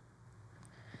and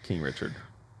King Richard.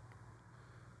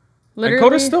 Literally, and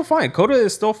Coda's still fine. Coda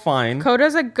is still fine.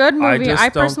 Coda's a good movie. I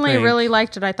personally really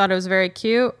liked it. I thought it was very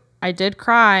cute. I did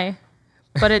cry,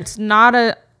 but it's not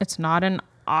an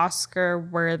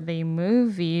Oscar-worthy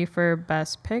movie for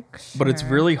Best Picture. But it's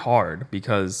really hard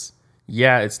because,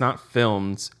 yeah, it's not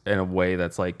filmed in a way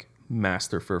that's like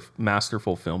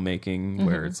masterful filmmaking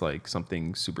where it's like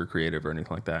something super creative or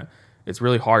anything like that. It's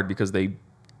really hard because they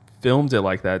filmed it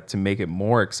like that to make it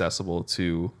more accessible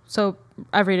to... So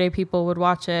everyday people would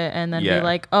watch it and then be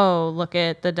like, oh, look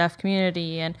at the deaf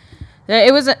community. And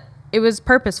it was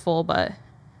purposeful, but...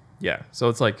 Yeah, so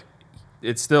it's like...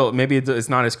 It's still... Maybe it's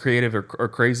not as creative or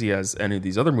crazy as any of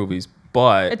these other movies,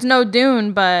 but... It's no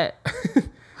Dune, but...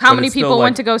 How many people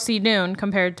went to go see Dune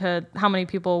compared to how many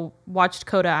people watched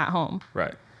Coda at home?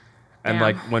 Right. And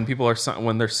like when people are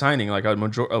when they're signing, like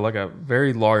a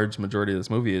very large majority of this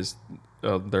movie is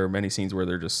there are many scenes where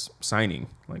they're just signing,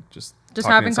 like just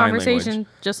having conversation,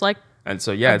 just like. And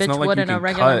so it's not like you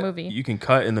can cut. Movie. You can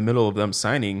cut in the middle of them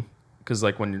signing because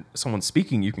like when someone's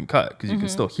speaking, you can cut because you can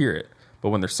still hear it. But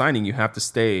when they're signing, you have to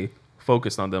stay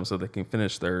focused on them so they can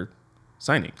finish their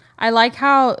signing. I like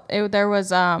how there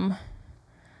was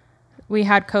we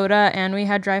had Coda and we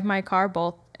had Drive My Car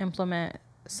both implement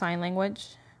sign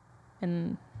language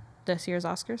in this year's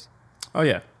Oscars. Oh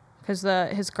yeah, because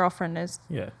his girlfriend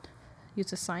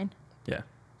uses sign. Yeah,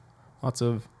 lots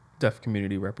of deaf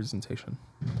community representation.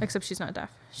 Except she's not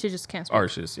deaf; she just can't speak. Or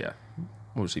she's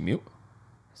was she mute?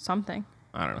 Something.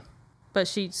 I don't know. But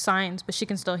she signs, but she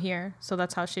can still hear, so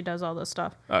that's how she does all this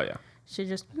stuff. Oh yeah. She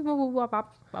just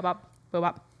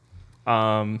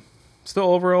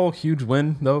Still overall huge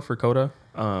win though for Coda.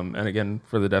 And again,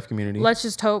 for the deaf community. Let's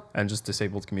just hope. And just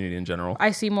disabled community in general.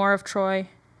 I see more of Troy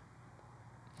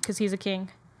because he's a king.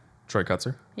 Troy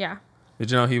Kutzer? Yeah. Did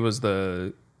you know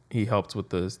he helped with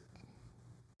the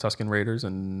Tusken Raiders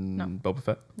and Boba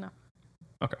Fett? No.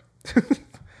 Okay.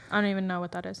 I don't even know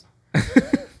what that is.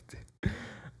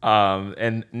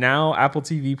 And now Apple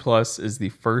TV Plus is the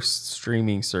first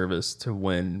streaming service to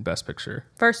win Best Picture.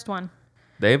 First one.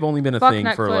 They've only been a thing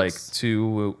Netflix. For like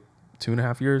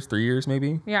 2.5 years, 3 years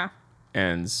maybe. Yeah.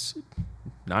 and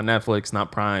not Netflix,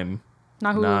 not Prime,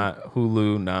 not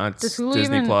Hulu, not Does Hulu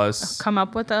Disney even Plus. Come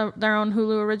up with their own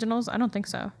Hulu originals? I don't think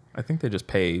so. I think they just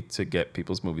pay to get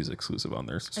people's movies exclusive on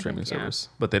their streaming service,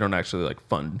 but they don't actually like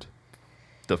fund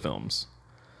the films.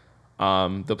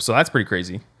 So that's pretty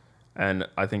crazy. And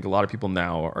I think a lot of people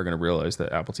now are going to realize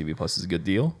that Apple TV Plus is a good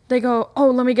deal. They go,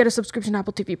 oh, let me get a subscription to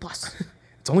Apple TV Plus.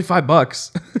 It's only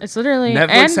 $5. It's literally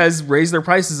Netflix has raised their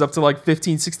prices up to like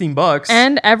 $15-$16.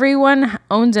 And everyone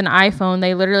owns an iPhone.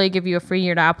 They literally give you a free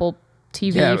year to Apple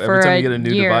TV for every time you get a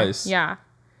new device. Yeah.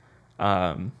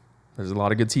 There's a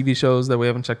lot of good TV shows that we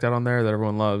haven't checked out on there that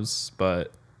everyone loves,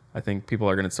 but I think people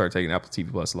are going to start taking Apple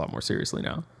TV Plus a lot more seriously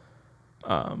now.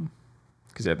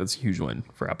 Because that's a huge win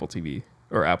for Apple TV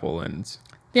or Apple and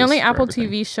the only Apple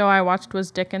TV show I watched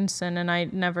was Dickinson, and I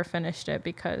never finished it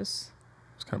because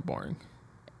it's kind of boring.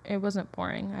 It wasn't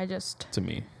boring. To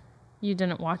me. You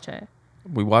didn't watch it.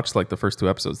 We watched like the first 2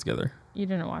 episodes together. You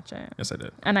didn't watch it. Yes, I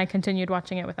did. And I continued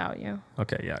watching it without you.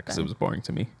 Okay, yeah, because it was boring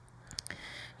to me.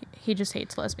 He just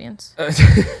hates lesbians.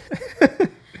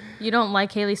 You don't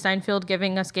like Haley Steinfeld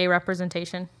giving us gay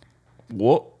representation?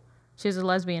 What? She's a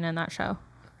lesbian in that show.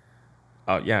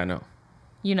 Oh, yeah, I know.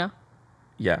 You know?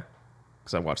 Yeah,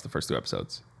 because I watched the first 2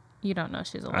 episodes. You don't know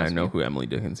she's a lesbian. I know who Emily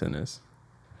Dickinson is.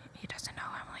 He doesn't know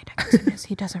who Emily Dickinson is.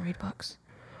 He doesn't read books.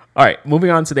 All right, moving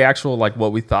on to the actual, like,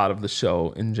 what we thought of the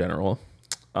show in general.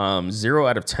 0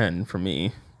 out of 10 for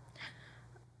me.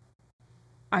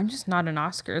 I'm just not an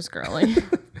Oscars girly.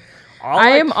 I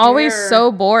am always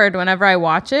so bored whenever I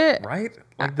watch it. Right?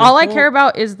 Like all I care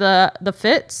about is the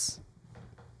fits.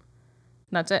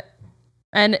 That's it.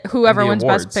 And whoever wins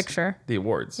Best Picture. The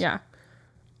awards. Yeah.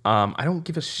 I don't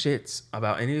give a shit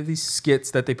about any of these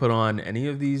skits that they put on, any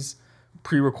of these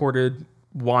pre-recorded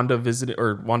Wanda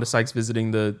Sykes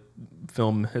visiting the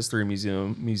Film History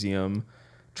Museum,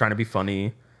 trying to be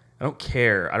funny. I don't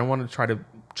care. I don't want to try to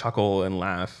chuckle and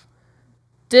laugh.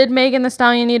 Did Megan Thee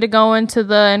Stallion need to go into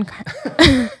the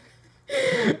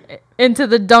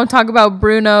Don't Talk About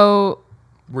Bruno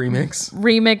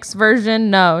remix version?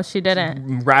 No, she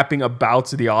didn't. Rapping about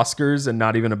the Oscars and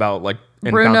not even about like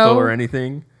Encanto or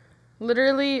anything.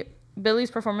 Literally,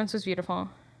 Billy's performance was beautiful.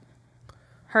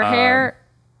 Her hair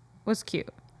was cute.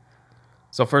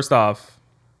 So first off,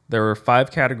 there were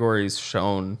 5 categories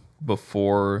shown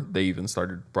before they even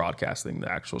started broadcasting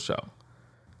the actual show.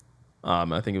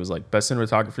 I think it was like best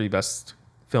cinematography, best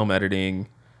film editing,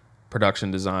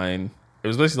 production design. It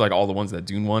was basically like all the ones that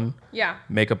Dune won. Yeah.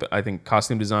 Makeup, I think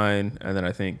costume design, and then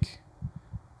I think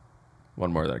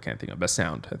one more that I can't think of. Best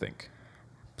sound, I think.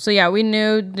 So yeah, we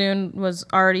knew Dune was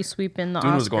already sweeping the Oscars.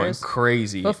 Dune was going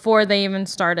crazy before they even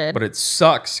started. But it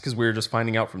sucks because we were just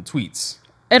finding out from tweets.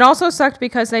 It also sucked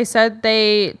because they said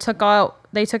they took out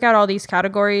all these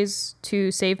categories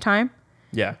to save time.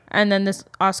 Yeah. And then this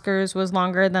Oscars was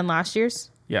longer than last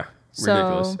year's. Yeah.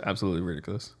 Ridiculous. Absolutely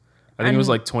ridiculous. I think it was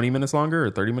like 20 minutes longer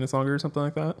or 30 minutes longer or something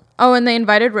like that. Oh, and they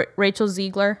invited Rachel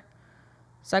Ziegler.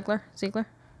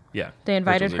 Yeah. They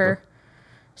invited her.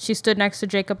 She stood next to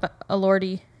Jacob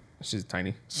Elordi. She's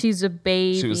tiny. She's a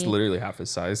baby. She was literally half his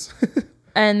size.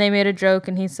 And they made a joke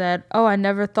and he said, "Oh, I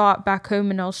never thought back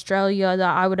home in Australia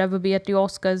that I would ever be at the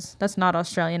Oscars." That's not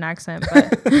Australian accent,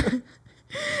 but...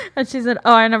 And she said,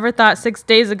 "Oh, I never thought 6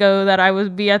 days ago that I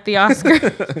would be at the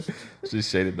Oscars." She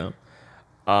shaded them.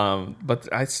 But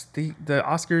the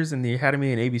Oscars and the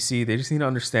Academy and ABC, they just need to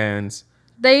understand.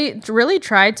 They really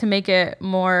tried to make it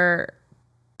more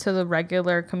to the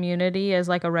regular community as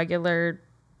like a regular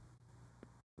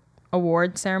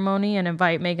award ceremony and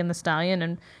invite Megan Thee Stallion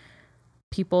and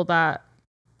people that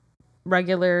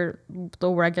the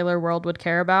regular world would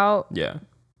care about. Yeah.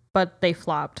 But they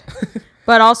flopped.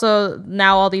 But also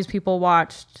now all these people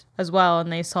watched as well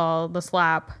and they saw the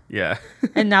slap. Yeah.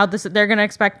 And now they're going to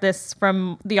expect this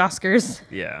from the Oscars.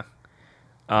 Yeah.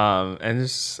 And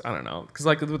just, I don't know. Because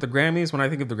like with the Grammys, when I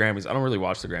think of the Grammys, I don't really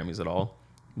watch the Grammys at all.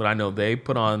 But I know they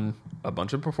put on a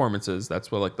bunch of performances.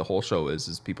 That's what like the whole show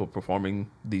is people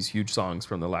performing these huge songs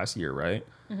from the last year, right?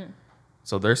 Mm-hmm.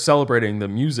 So they're celebrating the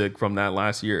music from that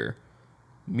last year.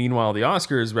 Meanwhile, the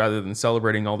Oscars, rather than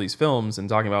celebrating all these films and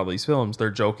talking about all these films,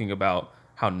 they're joking about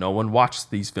how no one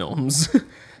watched these films.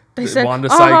 They said, Wanda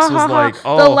Sykes was like,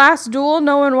 "Oh, The Last Duel,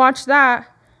 no one watched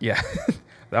that." Yeah,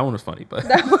 that one was funny, but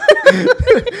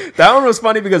that one was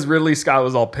funny because Ridley Scott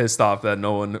was all pissed off that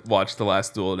no one watched The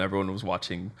Last Duel and everyone was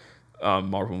watching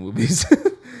Marvel movies.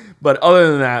 But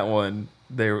other than that one,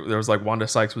 there was like Wanda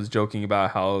Sykes was joking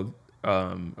about how,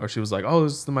 or she was like, "Oh,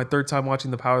 this is my 3rd time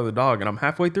watching The Power of the Dog, and I'm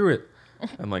halfway through it."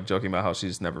 And like joking about how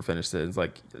she's never finished it. It's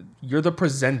like, you're the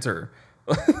presenter.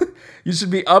 You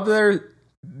should be up there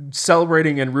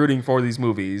celebrating and rooting for these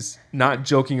movies, not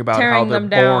joking about how they're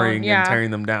boring and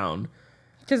tearing them down.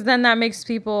 Because then that makes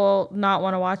people not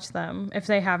want to watch them if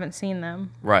they haven't seen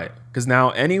them. Right. Because now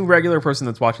any regular person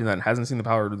that's watching that and hasn't seen The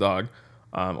Power of the Dog,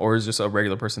 or is just a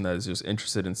regular person that is just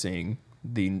interested in seeing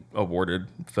the awarded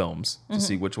films to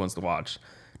see which ones to watch,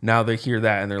 now they hear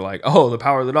that and they're like, oh, The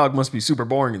Power of the Dog must be super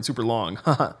boring and super long.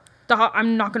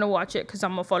 I'm not going to watch it because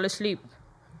I'm going to fall asleep.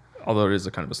 Although it is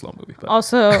a kind of a slow movie. But.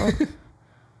 Also,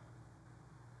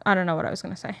 I don't know what I was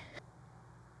going to say.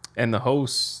 And the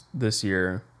hosts this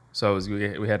year, so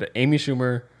we had Amy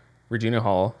Schumer, Regina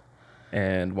Hall,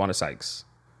 and Wanda Sykes.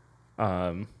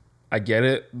 I get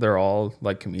it. They're all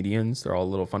like comedians. They're all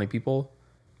little funny people.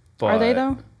 But are they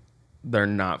though? They're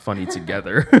not funny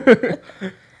together.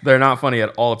 They're not funny at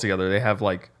all together. They have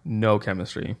like no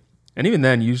chemistry. And even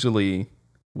then, usually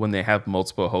when they have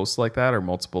multiple hosts like that or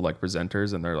multiple like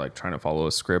presenters and they're like trying to follow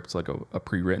a script, like a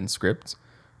pre-written script,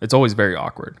 it's always very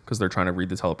awkward because they're trying to read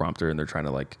the teleprompter and they're trying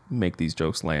to like make these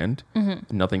jokes land.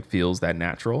 Nothing feels that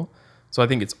natural. So I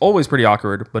think it's always pretty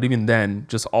awkward. But even then,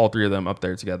 just all three of them up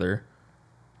there together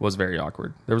was very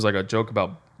awkward. There was like a joke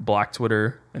about Black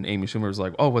Twitter and Amy Schumer was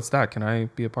like, oh, what's that? Can I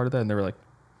be a part of that? And they were like,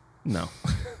 no.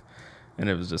 And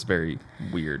it was just very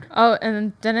weird. Oh,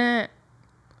 and didn't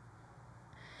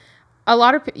a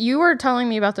lot of you were telling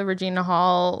me about the Regina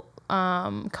Hall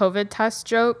COVID test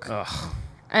joke. Ugh.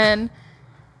 And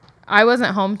I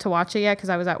wasn't home to watch it yet because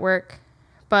I was at work.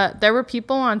 But there were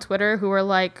people on Twitter who were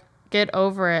like, get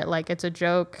over it. Like, it's a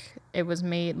joke. It was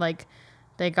made. Like,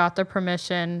 they got the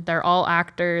permission. They're all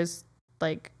actors.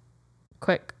 Like,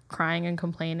 quit crying and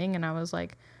complaining. And I was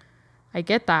like, I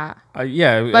get that.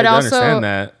 Yeah, but I understand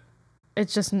that.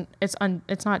 It's just,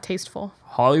 it's not tasteful.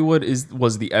 Hollywood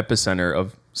was the epicenter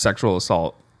of sexual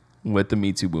assault with the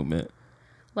Me Too movement.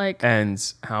 Like, and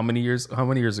how many years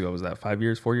ago was that? 5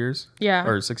 years, 4 years? Yeah.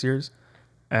 Or 6 years?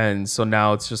 And so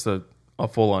now it's just a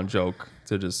full-on joke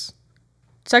to just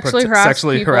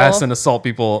sexually harass and assault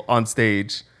people on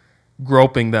stage,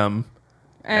 groping them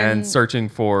and searching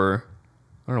for,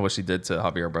 I don't know what she did to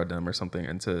Javier Bardem or something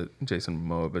and to Jason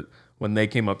Momoa, but when they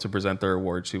came up to present their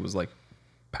award, she was like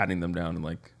patting them down and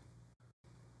like,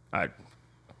 I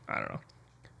don't know.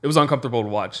 It was uncomfortable to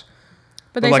watch.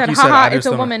 But they like said, haha, it's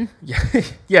a woman.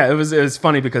 Yeah, it was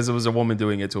funny because it was a woman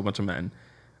doing it to a bunch of men.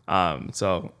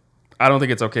 So I don't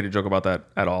think it's okay to joke about that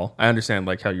at all. I understand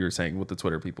like how you were saying with the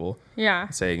Twitter people. Yeah.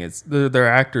 Saying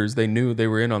they're actors. They knew they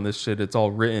were in on this shit. It's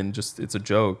all written. Just it's a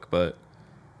joke, but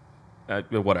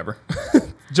whatever.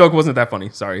 Joke wasn't that funny.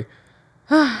 Sorry.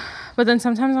 But then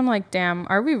sometimes I'm like, damn,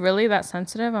 are we really that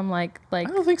sensitive? I'm like I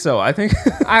don't think so. I think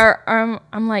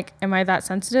I'm like, am I that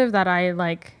sensitive that I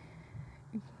like?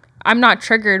 I'm not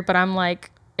triggered, but I'm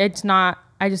like, it's not.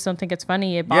 I just don't think it's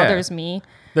funny. It bothers me.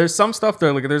 There's some stuff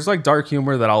there, like there's like dark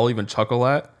humor that I'll even chuckle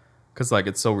at because like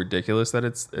it's so ridiculous that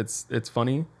it's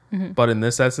funny. But in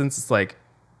this essence, it's like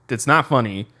it's not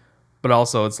funny, but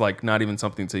also it's like not even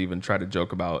something to even try to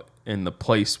joke about in the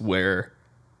place where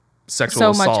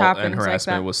sexual assault and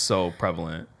harassment was so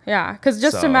prevalent. Yeah, because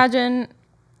just imagine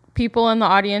people in the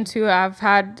audience who have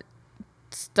had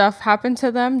stuff happen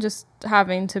to them, just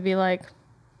having to be like,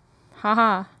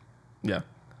 haha. Yeah.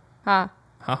 Ha.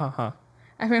 Ha ha ha.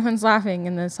 Everyone's laughing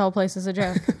and this whole place is a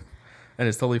joke. And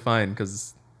it's totally fine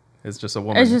because it's just a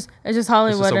woman. It's just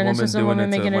Hollywood and it's just a woman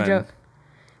making a joke.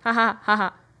 Ha ha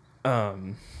ha ha.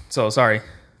 So sorry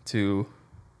to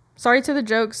the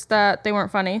jokes that they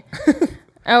weren't funny.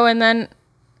 Oh, and then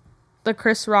the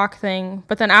Chris Rock thing.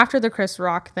 But then after the Chris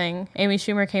Rock thing, Amy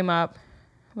Schumer came up,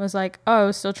 was like, oh, I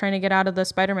was still trying to get out of the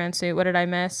Spider-Man suit. What did I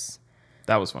miss?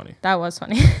 That was funny. That was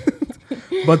funny.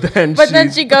 But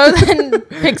then she goes and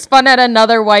picks fun at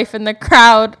another wife in the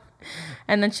crowd,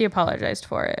 and then she apologized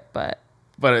for it. But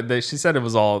she said that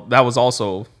was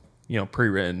also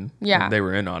pre-written. Yeah, they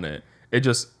were in on it.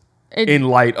 In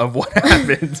light of what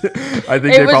happened, I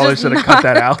think they probably should have cut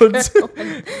that out.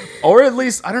 Or at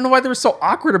least, I don't know why they were so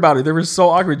awkward about it. They were so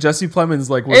awkward. Jesse Plemons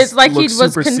it's like he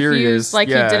was confused, serious. Like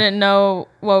he didn't know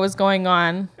what was going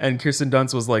on. And Kirsten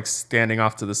Dunst was like standing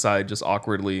off to the side, just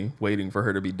awkwardly waiting for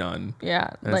her to be done. Yeah.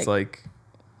 And it's like,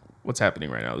 what's happening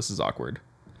right now? This is awkward.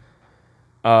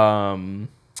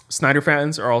 Snyder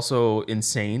fans are also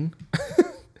insane.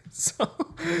 So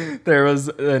there was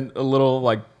a little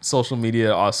like social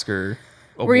media Oscar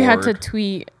award where you had to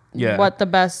tweet what the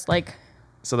best like.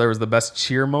 So there was the best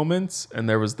cheer moments and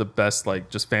there was the best like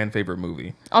just fan favorite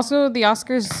movie. Also, the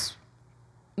Oscars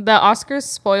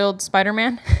spoiled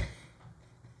Spider-Man.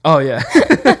 Oh yeah.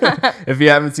 If you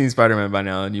haven't seen Spider-Man by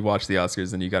now and you watch the Oscars,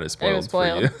 then you got it spoiled. For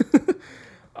you.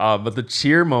 But the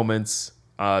cheer moments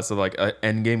So like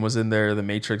Endgame was in there, The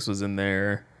Matrix was in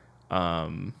there,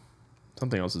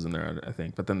 something else was in there, I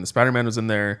think. But then the Spider-Man was in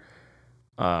there.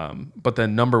 But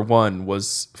then number 1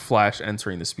 was Flash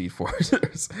entering the Speed Force.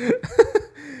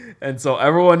 And so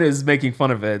everyone is making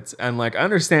fun of it. And like, I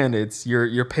understand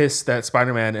you're pissed that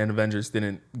Spider-Man and Avengers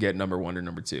didn't get number 1 or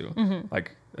number 2. Mm-hmm.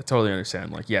 Like, I totally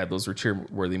understand. Like, yeah, those were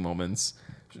cheer-worthy moments.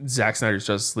 Zack Snyder's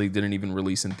Justice League didn't even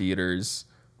release in theaters.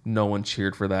 No one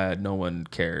cheered for that. No one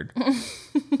cared.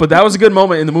 But that was a good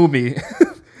moment in the movie.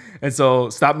 And so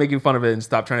stop making fun of it and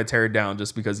stop trying to tear it down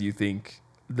just because you think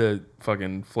the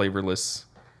fucking flavorless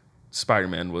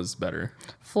Spider-Man was better.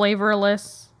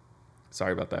 Flavorless.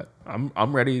 Sorry about that.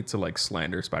 I'm ready to like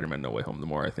slander Spider-Man No Way Home the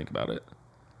more I think about it.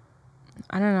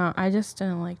 I don't know. I just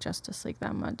didn't like Justice League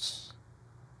that much.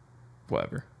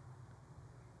 Whatever.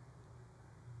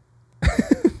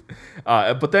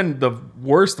 But then the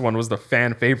worst one was the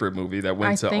fan favorite movie that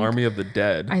went to Army of the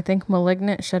Dead. I think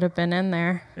Malignant should have been in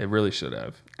there. It really should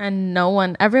have. And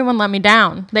everyone let me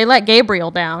down. They let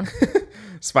Gabriel down.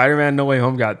 Spider-Man No Way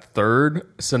Home got 3rd.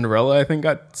 Cinderella, I think,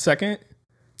 got 2nd.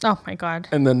 Oh my God.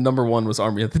 And then number 1 was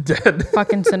Army of the Dead.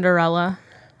 Fucking Cinderella.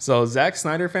 So Zack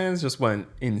Snyder fans just went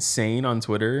insane on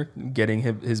Twitter, getting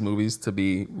his movies to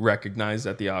be recognized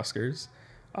at the Oscars.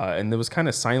 And it was kind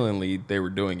of silently they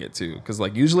were doing it too. Because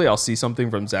like usually I'll see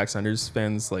something from Zack Snyder's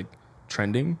fans like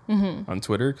trending on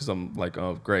Twitter. Because I'm like,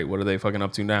 oh great, what are they fucking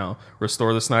up to now?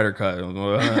 Restore the Snyder Cut.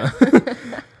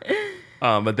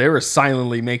 But they were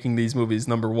silently making these movies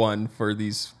number 1 for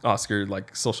these Oscar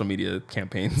like social media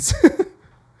campaigns.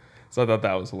 So I thought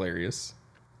that was hilarious.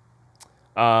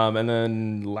 And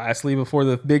then lastly, before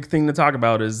the big thing to talk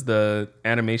about is the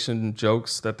animation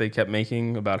jokes that they kept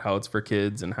making about how it's for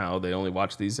kids and how they only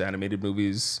watch these animated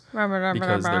movies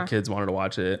because their kids wanted to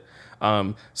watch it.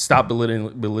 Stop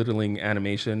belittling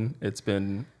animation.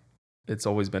 It's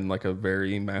always been like a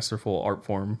very masterful art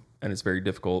form, and it's very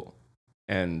difficult.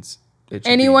 And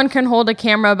anyone can hold a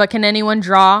camera, but can anyone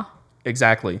draw?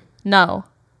 Exactly. No.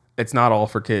 It's not all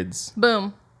for kids.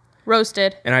 Boom.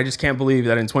 Roasted. And I just can't believe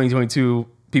that in 2022,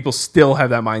 people still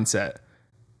have that mindset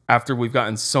after we've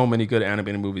gotten so many good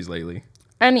animated movies lately.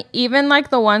 And even like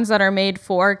the ones that are made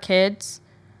for kids,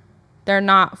 they're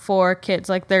not for kids.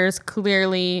 Like there's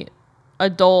clearly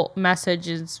adult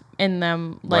messages in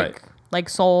them, like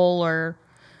Soul or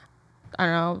I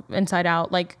don't know, Inside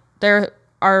Out. Like there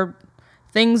are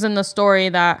things in the story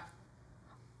that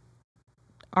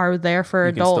are there for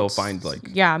adults. You can still find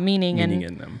like meaning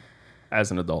in them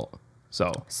as an adult.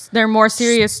 So they're more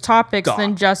serious topics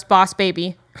than just Boss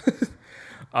Baby.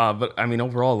 But I mean,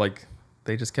 overall, like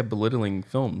they just kept belittling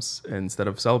films instead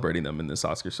of celebrating them in this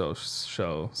Oscar show.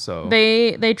 So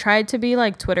they tried to be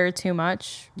like Twitter too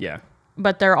much. Yeah.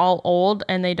 But they're all old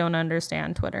and they don't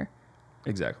understand Twitter.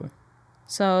 Exactly.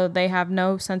 So they have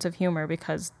no sense of humor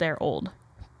because they're old.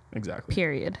 Exactly.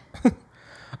 Period.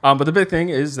 But the big thing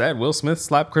is that Will Smith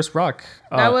slapped Chris Rock.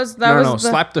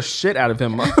 Slapped the shit out of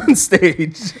him on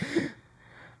stage.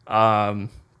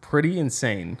 Pretty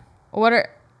insane.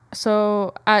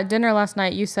 So at dinner last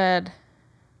night you said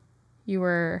you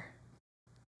were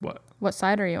what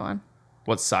side are you on?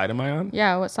 What side am I on?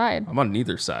 Yeah, what side? I'm on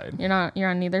neither side. You're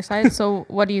on neither side. So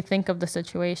what do you think of the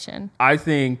situation? I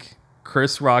think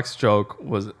Chris Rock's joke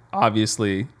was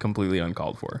obviously completely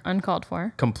uncalled for. Uncalled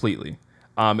for. Completely.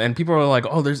 And people are like,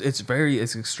 oh, it's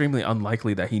extremely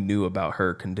unlikely that he knew about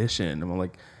her condition. And I'm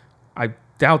like, I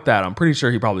doubt that. I'm pretty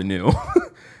sure he probably knew.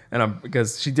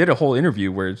 Because she did a whole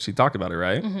interview where she talked about it,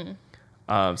 right?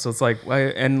 Mm-hmm. So it's like,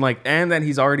 and then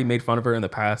he's already made fun of her in the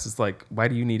past. It's like, why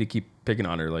do you need to keep picking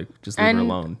on her? Like, just leave her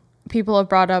alone. People have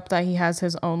brought up that he has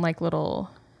his own like little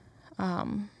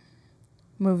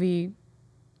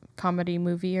comedy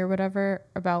movie or whatever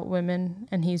about women,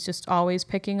 and he's just always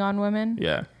picking on women.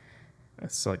 Yeah.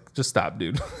 It's like, just stop,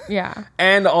 dude. Yeah.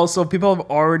 And also, people have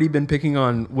already been picking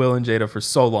on Will and Jada for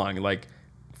so long. Like,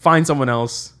 find someone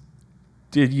else.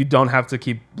 Dude, you don't have to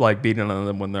keep like beating on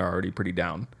them when they're already pretty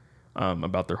down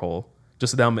about their whole,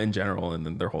 just them in general, and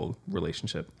then their whole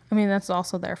relationship. I mean, that's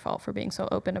also their fault for being so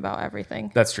open about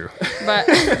everything. That's true. But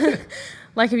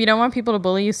like, if you don't want people to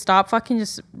bully you, stop fucking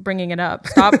just bringing it up.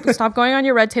 Stop going on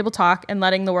your Red Table Talk and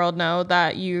letting the world know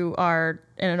that you are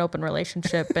in an open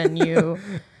relationship and you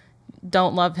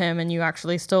don't love him and you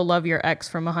actually still love your ex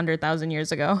from 100,000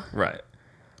 years ago. Right.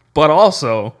 But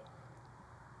also,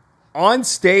 on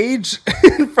stage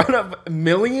in front of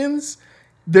millions,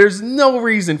 there's no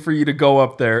reason for you to go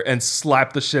up there and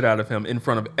slap the shit out of him in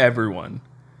front of everyone.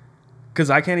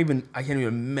 Because I can't even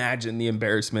imagine the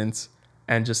embarrassment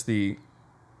and just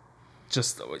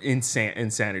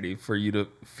insanity for you to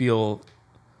feel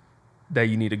that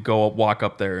you need to walk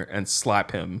up there and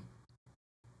slap him.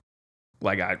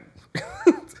 Like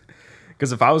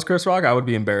because if I was Chris Rock, I would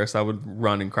be embarrassed. I would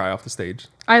run and cry off the stage.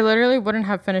 I literally wouldn't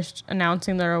have finished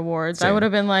announcing their awards. Same. I would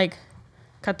have been like,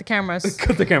 cut the cameras.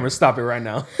 Cut the cameras. Stop it right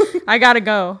now. I gotta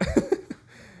go.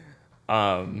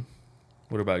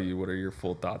 What about you? What are your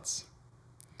full thoughts?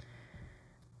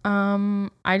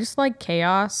 I just like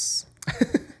chaos.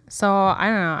 So I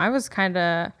don't know. I was kind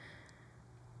of.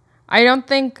 I don't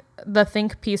think the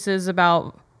think pieces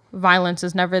about violence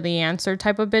is never the answer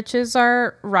type of bitches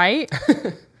are right.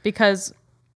 Because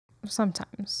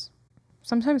sometimes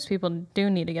people do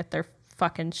need to get their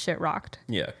fucking shit rocked.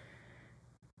 Yeah.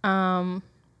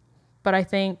 But I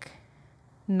think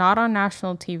not on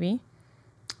national TV.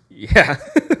 Yeah.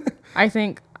 I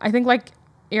think like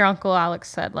your Uncle Alex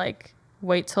said, like,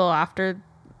 wait till after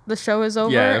the show is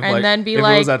over, and then be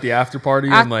like, if it was at the after party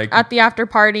at the after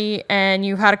party, and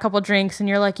you've had a couple drinks, and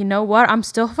you're like, you know what, I'm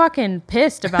still fucking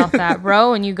pissed about that,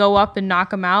 bro. And you go up and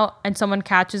knock him out, and someone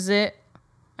catches it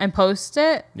and posts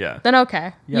it. Yeah. Then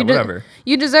okay. Yeah, whatever.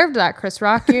 You deserved that, Chris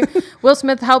Rock. Will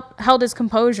Smith held his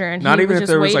composure, and not he even was if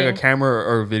there waiting. was like a camera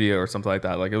or a video or something like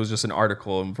that. Like it was just an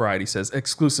article, and Variety says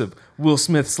exclusive: Will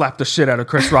Smith slapped the shit out of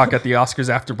Chris Rock at the Oscars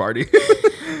after party.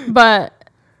 But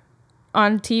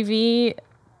on TV,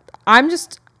 I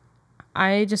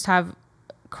just have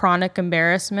chronic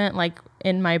embarrassment like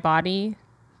in my body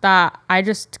that I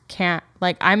just can't,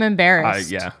 like, I'm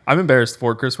embarrassed. I'm embarrassed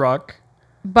for Chris Rock.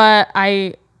 But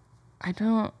I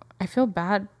feel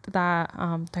bad that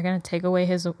they're gonna take away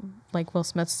his like Will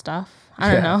Smith stuff.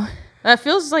 I don't know. That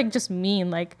feels like just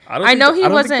mean. Like I don't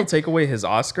think they'll take away his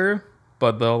Oscar,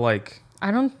 but they'll like.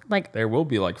 I don't like. There will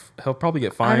be like he'll probably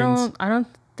get fines. I don't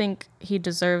think he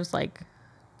deserves like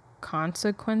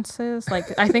consequences. Like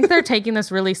I think they're taking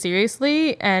this really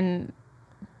seriously, and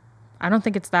I don't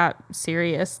think it's that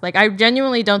serious. Like I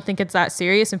genuinely don't think it's that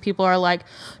serious, and people are like,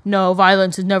 no,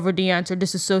 violence is never the answer.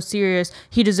 This is so serious.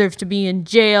 He deserves to be in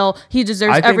jail. He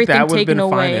deserves everything taken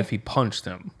away. Fine if he punched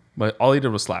him, but all he did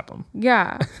was slap him.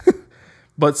 Yeah.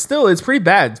 But still, it's pretty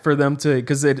bad for them to,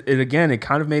 because it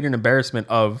kind of made an embarrassment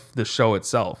of the show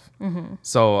itself. Mm-hmm.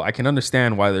 So I can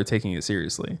understand why they're taking it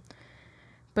seriously.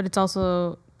 But it's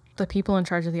also, the people in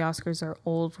charge of the Oscars are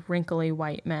old, wrinkly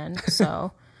white men.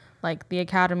 So, like, the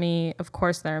Academy, of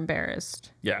course, they're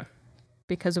embarrassed. Yeah.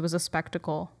 Because it was a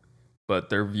spectacle.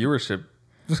 But their viewership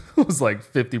was like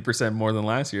 50% more than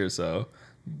last year, so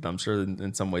I'm sure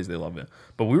in some ways they love it.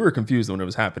 But we were confused when it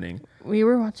was happening. We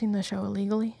were watching the show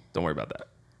illegally. Don't worry about that.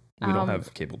 We don't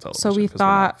have cable television. So we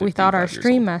thought our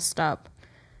stream messed up.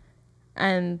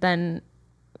 And then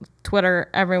Twitter,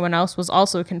 everyone else was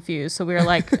also confused. So we were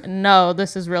like, no,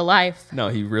 this is real life. No,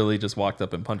 he really just walked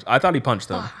up and punched. I thought he punched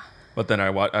him. But then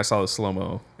I saw the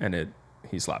slow-mo and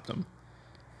he slapped him.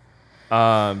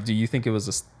 Do you think it was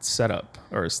a setup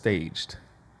or a staged?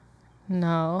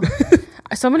 No.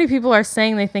 So many people are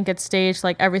saying they think it's staged,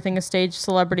 like everything is staged,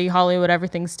 celebrity, Hollywood,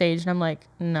 everything's staged. And I'm like,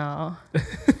 no.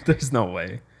 There's no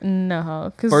way.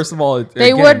 No. First of all,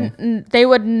 they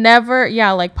would never,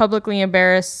 like publicly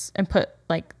embarrass and put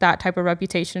like that type of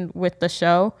reputation with the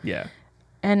show. Yeah.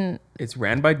 And it's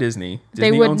ran by Disney.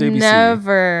 They would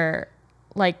never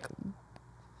like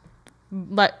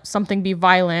let something be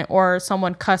violent or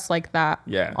someone cuss like that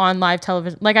on live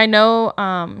television. Like I know,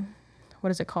 what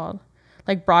is it called?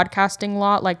 Like broadcasting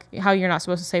law, like how you're not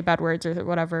supposed to say bad words or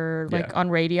whatever, like on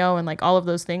radio and like all of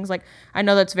those things. Like I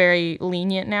know that's very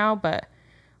lenient now, but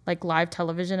like live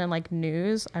television and like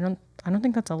news, I don't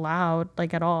think that's allowed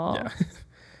like at all.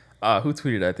 Yeah. Who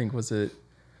tweeted? I think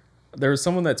there was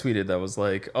someone that tweeted that was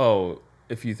like, oh,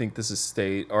 if you think this is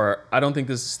staged, or I don't think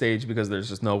this is staged because there's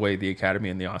just no way the Academy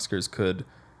and the Oscars could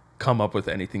come up with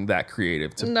anything that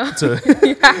creative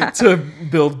to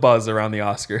build buzz around the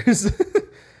Oscars.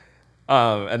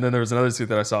 And then there was another tweet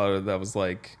that I saw that was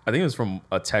like, I think it was from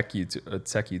a tech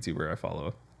YouTuber I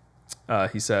follow.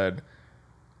 He said,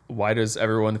 why does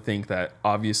everyone think that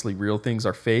obviously real things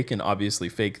are fake and obviously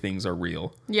fake things are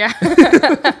real? Yeah.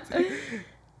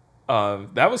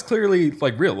 That was clearly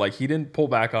like real. Like he didn't pull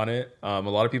back on it. A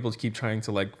lot of people keep trying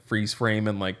to like freeze frame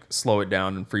and like slow it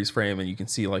down and freeze frame. And you can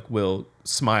see like Will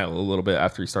smile a little bit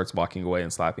after he starts walking away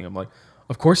and slapping him. Like,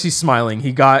 of course he's smiling.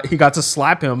 He got to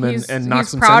slap him and knock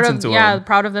some sense into him. Yeah,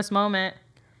 proud of this moment.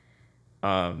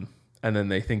 And then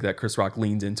they think that Chris Rock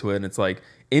leaned into it. And it's like,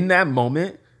 in that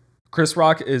moment, Chris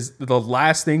Rock is the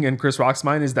last thing in Chris Rock's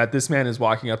mind is that this man is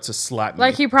walking up to slap me.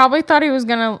 Like he probably thought he was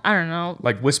gonna, I don't know.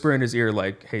 Like whisper in his ear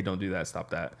like, hey, don't do that. Stop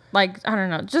that. Like, I don't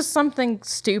know. Just something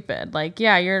stupid. Like,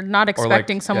 yeah, you're not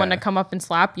expecting someone to come up and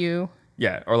slap you.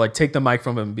 Yeah. Or like take the mic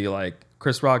from him and be like,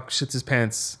 Chris Rock shits his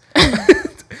pants.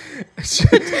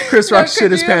 Chris Rock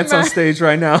shit his pants on stage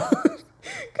right now.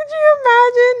 Could you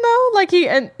imagine though? Like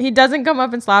he doesn't come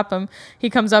up and slap him. He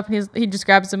comes up and he just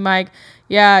grabs the mic.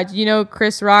 Yeah, you know,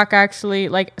 Chris Rock actually,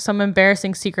 like, some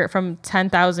embarrassing secret from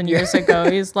 10,000 years ago.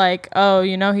 He's like, oh,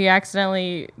 you know, he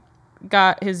accidentally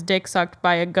got his dick sucked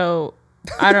by a goat.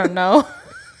 I don't know.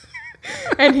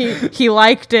 And he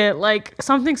liked it, like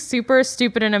something super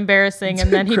stupid and embarrassing.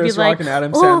 And then he'd Chris be like, Rock and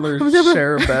Adam Sandler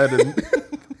share a bed,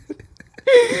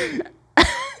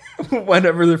 and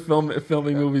whenever they're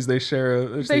filming movies, they share a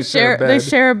bed. They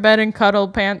share a bed and cuddle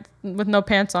pants with no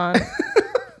pants on.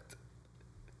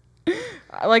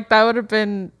 Like, that would have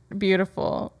been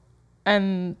beautiful.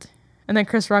 And then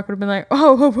Chris Rock would have been like,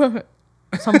 oh.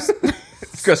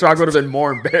 Chris Rock would have been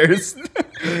more embarrassed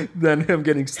than him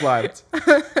getting slapped.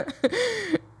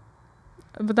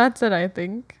 But that's it, I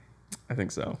think. I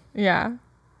think so. Yeah.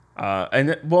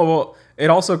 And it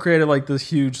also created like this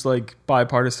huge like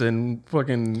bipartisan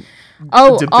fucking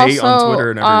debate on Twitter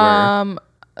and everywhere.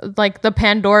 Like the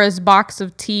Pandora's box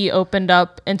of tea opened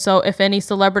up, and so if any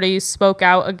celebrities spoke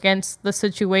out against the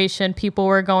situation, people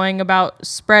were going about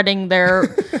spreading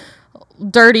their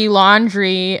dirty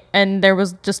laundry, and there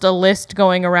was just a list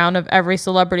going around of every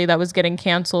celebrity that was getting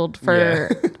canceled for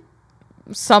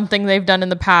something they've done in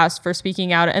the past for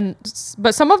speaking out.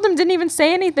 But some of them didn't even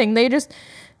say anything. They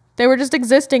were just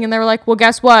existing, and they were like, well,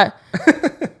 guess what?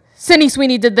 Sydney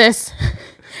Sweeney did this.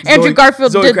 Andrew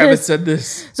Garfield did this. Zoe Kravitz said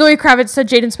this. Zoe Kravitz said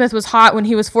Jaden Smith was hot when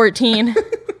he was 14.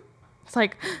 It's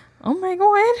like, oh my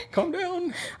God. Calm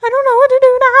down. I don't know what to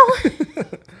do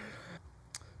now.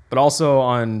 But also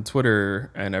on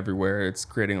Twitter and everywhere, it's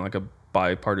creating like a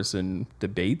bipartisan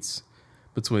debates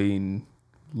between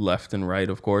left and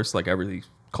right, of course, like every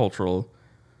cultural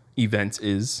event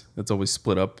is. It's always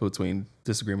split up between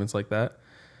disagreements like that.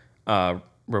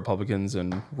 Republicans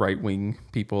and right-wing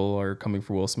people are coming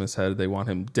for Will Smith's head. They want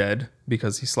him dead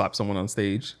because he slapped someone on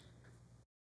stage.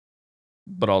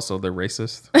 But also they're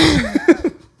racist.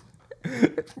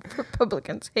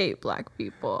 Republicans hate black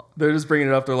people. They're just bringing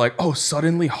it up. They're like, oh,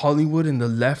 suddenly Hollywood and the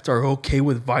left are okay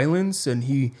with violence, and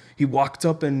he walked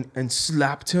up and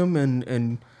slapped him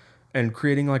and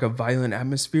creating like a violent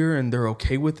atmosphere, and they're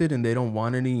okay with it, and they don't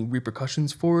want any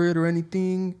repercussions for it or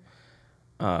anything.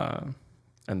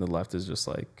 And the left is just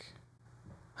like,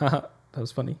 haha, that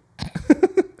was funny.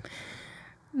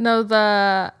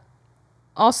 No,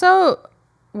 also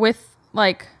with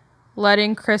like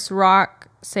letting Chris Rock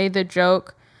say the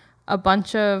joke, a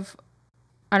bunch of,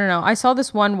 I don't know, I saw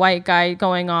this one white guy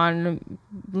going on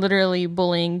literally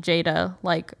bullying Jada.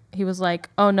 Like, he was like,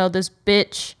 oh no, this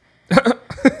bitch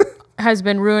has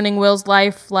been ruining Will's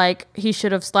life. Like, he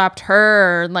should have slapped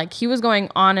her. Like, he was going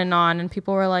on, and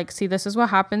people were like, see, this is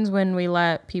what happens when we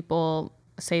let people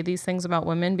say these things about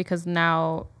women, because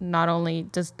now not only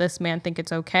does this man think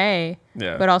it's okay,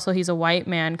 but also he's a white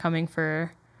man coming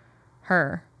for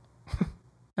her.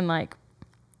 And like,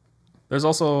 there's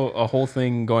also a whole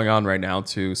thing going on right now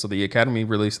too. So the Academy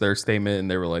released their statement, and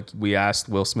they were like, we asked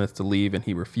Will Smith to leave and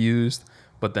he refused.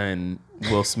 But then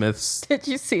Will Smith's... Did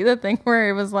you see the thing where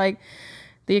it was like,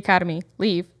 the Academy,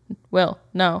 leave, Will,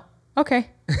 no. Okay.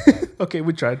 Okay,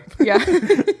 we tried. Yeah.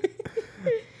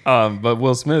 But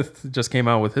Will Smith just came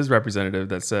out with his representative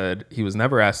that said he was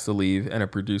never asked to leave, and a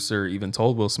producer even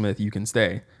told Will Smith, you can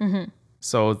stay. Mm-hmm.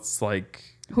 So it's like,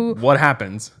 what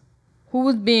happens?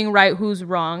 Who's being right? Who's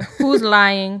wrong? Who's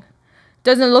lying?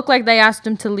 Doesn't look like they asked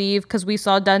him to leave, because we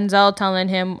saw Denzel telling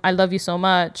him, I love you so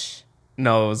much.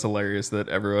 No, it was hilarious that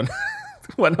everyone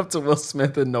went up to Will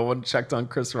Smith and no one checked on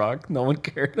Chris Rock. No one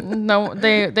cared. No,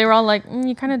 they were all like,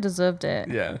 you kind of deserved it.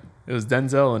 Yeah. It was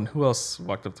Denzel, and who else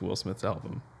walked up to Will Smith to help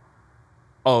him?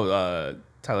 Oh,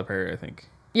 Tyler Perry, I think.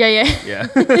 Yeah. Yeah.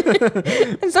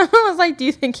 And someone was like, do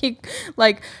you think he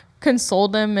like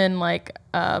consoled him in like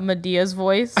Medea's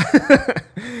voice?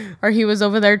 Or he was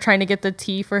over there trying to get the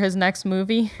tea for his next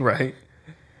movie? Right.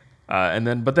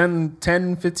 But then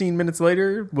 10, 15 minutes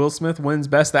later, Will Smith wins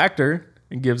Best Actor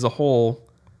and gives a whole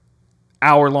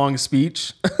hour-long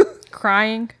speech.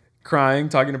 Crying,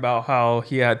 talking about how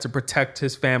he had to protect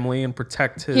his family and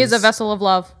protect his... He's a vessel of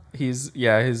love.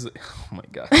 Oh my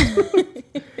God.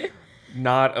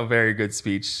 Not a very good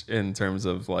speech in terms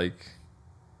of like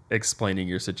explaining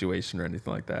your situation or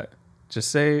anything like that. Just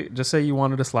say you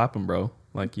wanted to slap him, bro.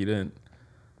 Like, you didn't.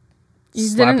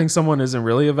 Slapping someone isn't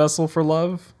really a vessel for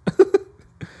love.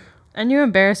 And you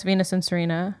embarrassed Venus and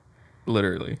Serena.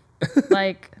 Literally.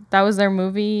 Like, that was their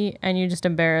movie, and you just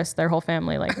embarrassed their whole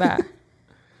family like that.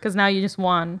 Because now you just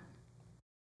won.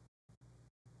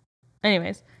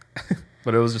 Anyways.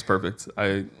 But it was just perfect.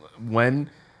 When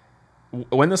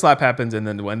when the slap happened, and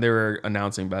then when they were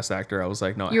announcing Best Actor, I was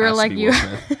like, no, it has to be Will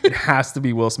Smith. It has to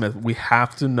be Will Smith. We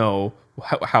have to know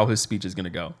how his speech is gonna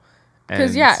go.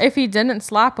 Because if he didn't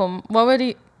slap him, what would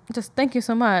he? Just thank you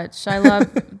so much.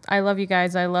 I love you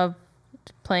guys. I love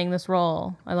playing this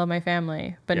role. I love my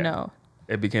family. But no.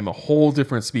 It became a whole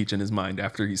different speech in his mind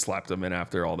after he slapped him and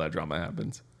after all that drama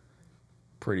happened.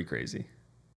 Pretty crazy.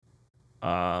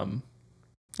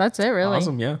 That's it, really.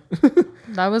 Awesome, yeah.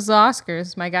 That was the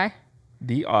Oscars, my guy.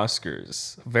 The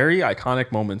Oscars. Very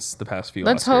iconic moments the past few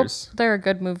Let's Oscars. hope there are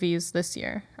good movies this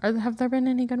year. Have there been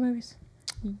any good movies?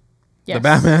 Yes. The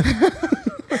Batman.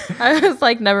 I was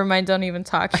like, never mind, don't even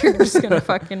talk. You're just going to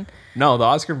fucking... No, the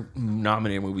Oscar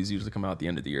nominated movies usually come out at the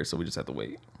end of the year, so we just have to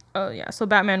wait. Oh, yeah. So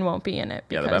Batman won't be in it.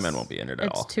 Yeah, the Batman won't be in it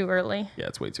at all. It's too early. Yeah,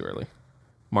 it's way too early.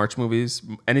 March movies,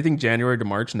 anything January to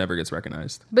March never gets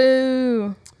recognized.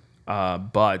 Boo.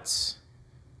 But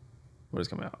what is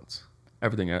coming out?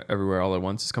 Everything Everywhere All at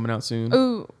Once is coming out soon.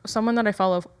 Ooh, someone that I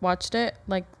follow watched it,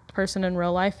 like person in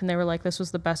real life, and they were like, this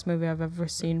was the best movie I've ever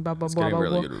seen, blah, blah, blah, blah,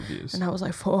 really blah. good reviews. And I was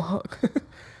like, fuck.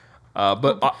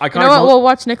 But I you know what? We'll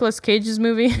watch Nicolas Cage's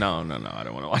movie. No, I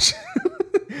don't want to watch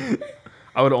it.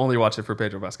 I would only watch it for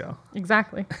Pedro Pascal.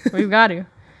 Exactly. We've got to.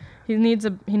 He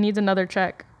needs another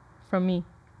check from me.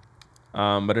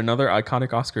 But another iconic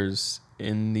Oscars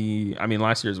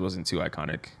last year's wasn't too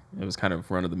iconic. It was kind of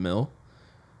run of the mill.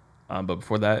 But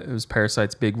before that, it was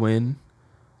Parasite's big win.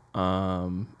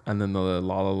 And then the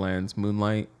La La Land's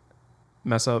Moonlight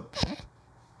mess up.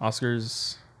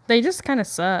 Oscars. They just kind of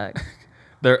suck.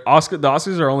 The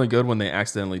Oscars are only good when they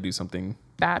accidentally do something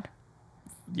bad.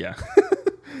 Yeah.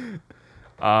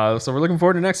 So we're looking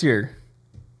forward to next year.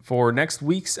 For next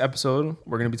week's episode,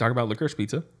 we're going to be talking about Licorice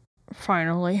Pizza.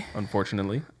 Finally.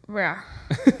 Unfortunately. Yeah.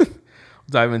 We'll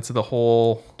dive into the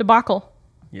whole... debacle.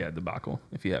 Yeah, debacle,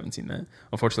 if you haven't seen that.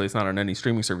 Unfortunately, it's not on any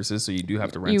streaming services, so you do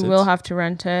have to rent it. You will have to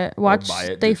rent it. Watch, buy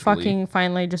it they digitally. Fucking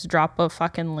finally just drop a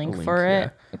fucking link for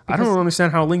it. I don't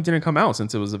understand how Link didn't come out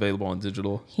since it was available on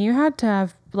digital. You had to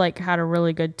have had a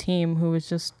really good team who was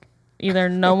just either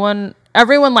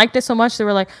everyone liked it so much they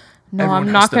were like, no,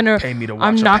 I'm not gonna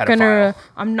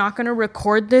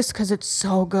record this because it's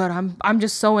so good. I'm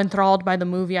just so enthralled by the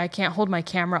movie. I can't hold my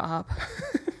camera up.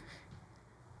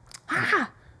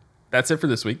 That's it for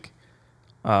this week.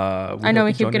 I know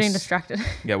we keep getting distracted.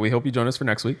 Yeah, we hope you join us for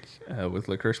next week with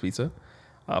Licorice Pizza.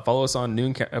 Follow us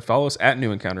at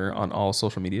New Encounter on all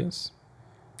social medias.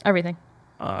 Everything.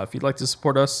 If you'd like to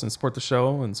support us and support the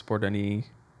show and support any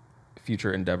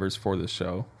future endeavors for this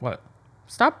show, what?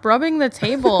 Stop rubbing the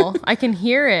table. I can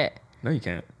hear it. No, you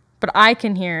can't. But I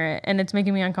can hear it, and it's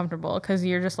making me uncomfortable because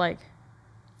you're just like...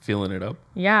 feeling it up?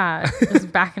 Yeah, it's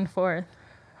back and forth.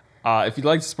 If you'd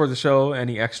like to support the show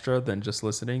any extra than just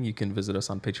listening, you can visit us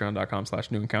on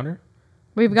patreon.com/New Encounter.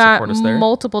 We've got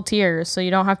multiple tiers, so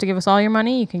you don't have to give us all your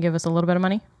money. You can give us a little bit of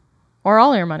money or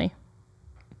all your money.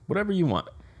 Whatever you want.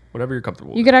 Whatever you're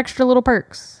comfortable with. You get extra little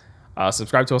perks.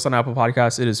 Subscribe to us on Apple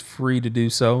Podcasts. It is free to do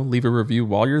so. Leave a review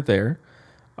while you're there.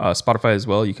 Spotify as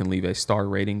well. You can leave a star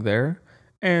rating there.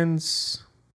 And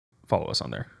follow us on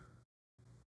there.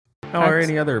 Or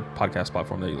any other podcast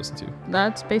platform that you listen to.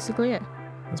 That's basically it.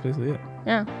 That's basically it.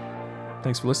 Yeah.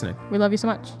 Thanks for listening. We love you so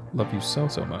much. Love you so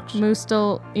much. Moose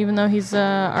still, even though he's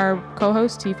our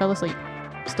co-host, he fell asleep.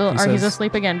 He's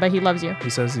asleep again, but he loves you. He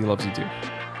says he loves you too.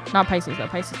 Not Pisces, though.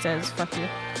 Pisces says, fuck you.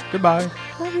 Goodbye.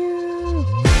 Love you.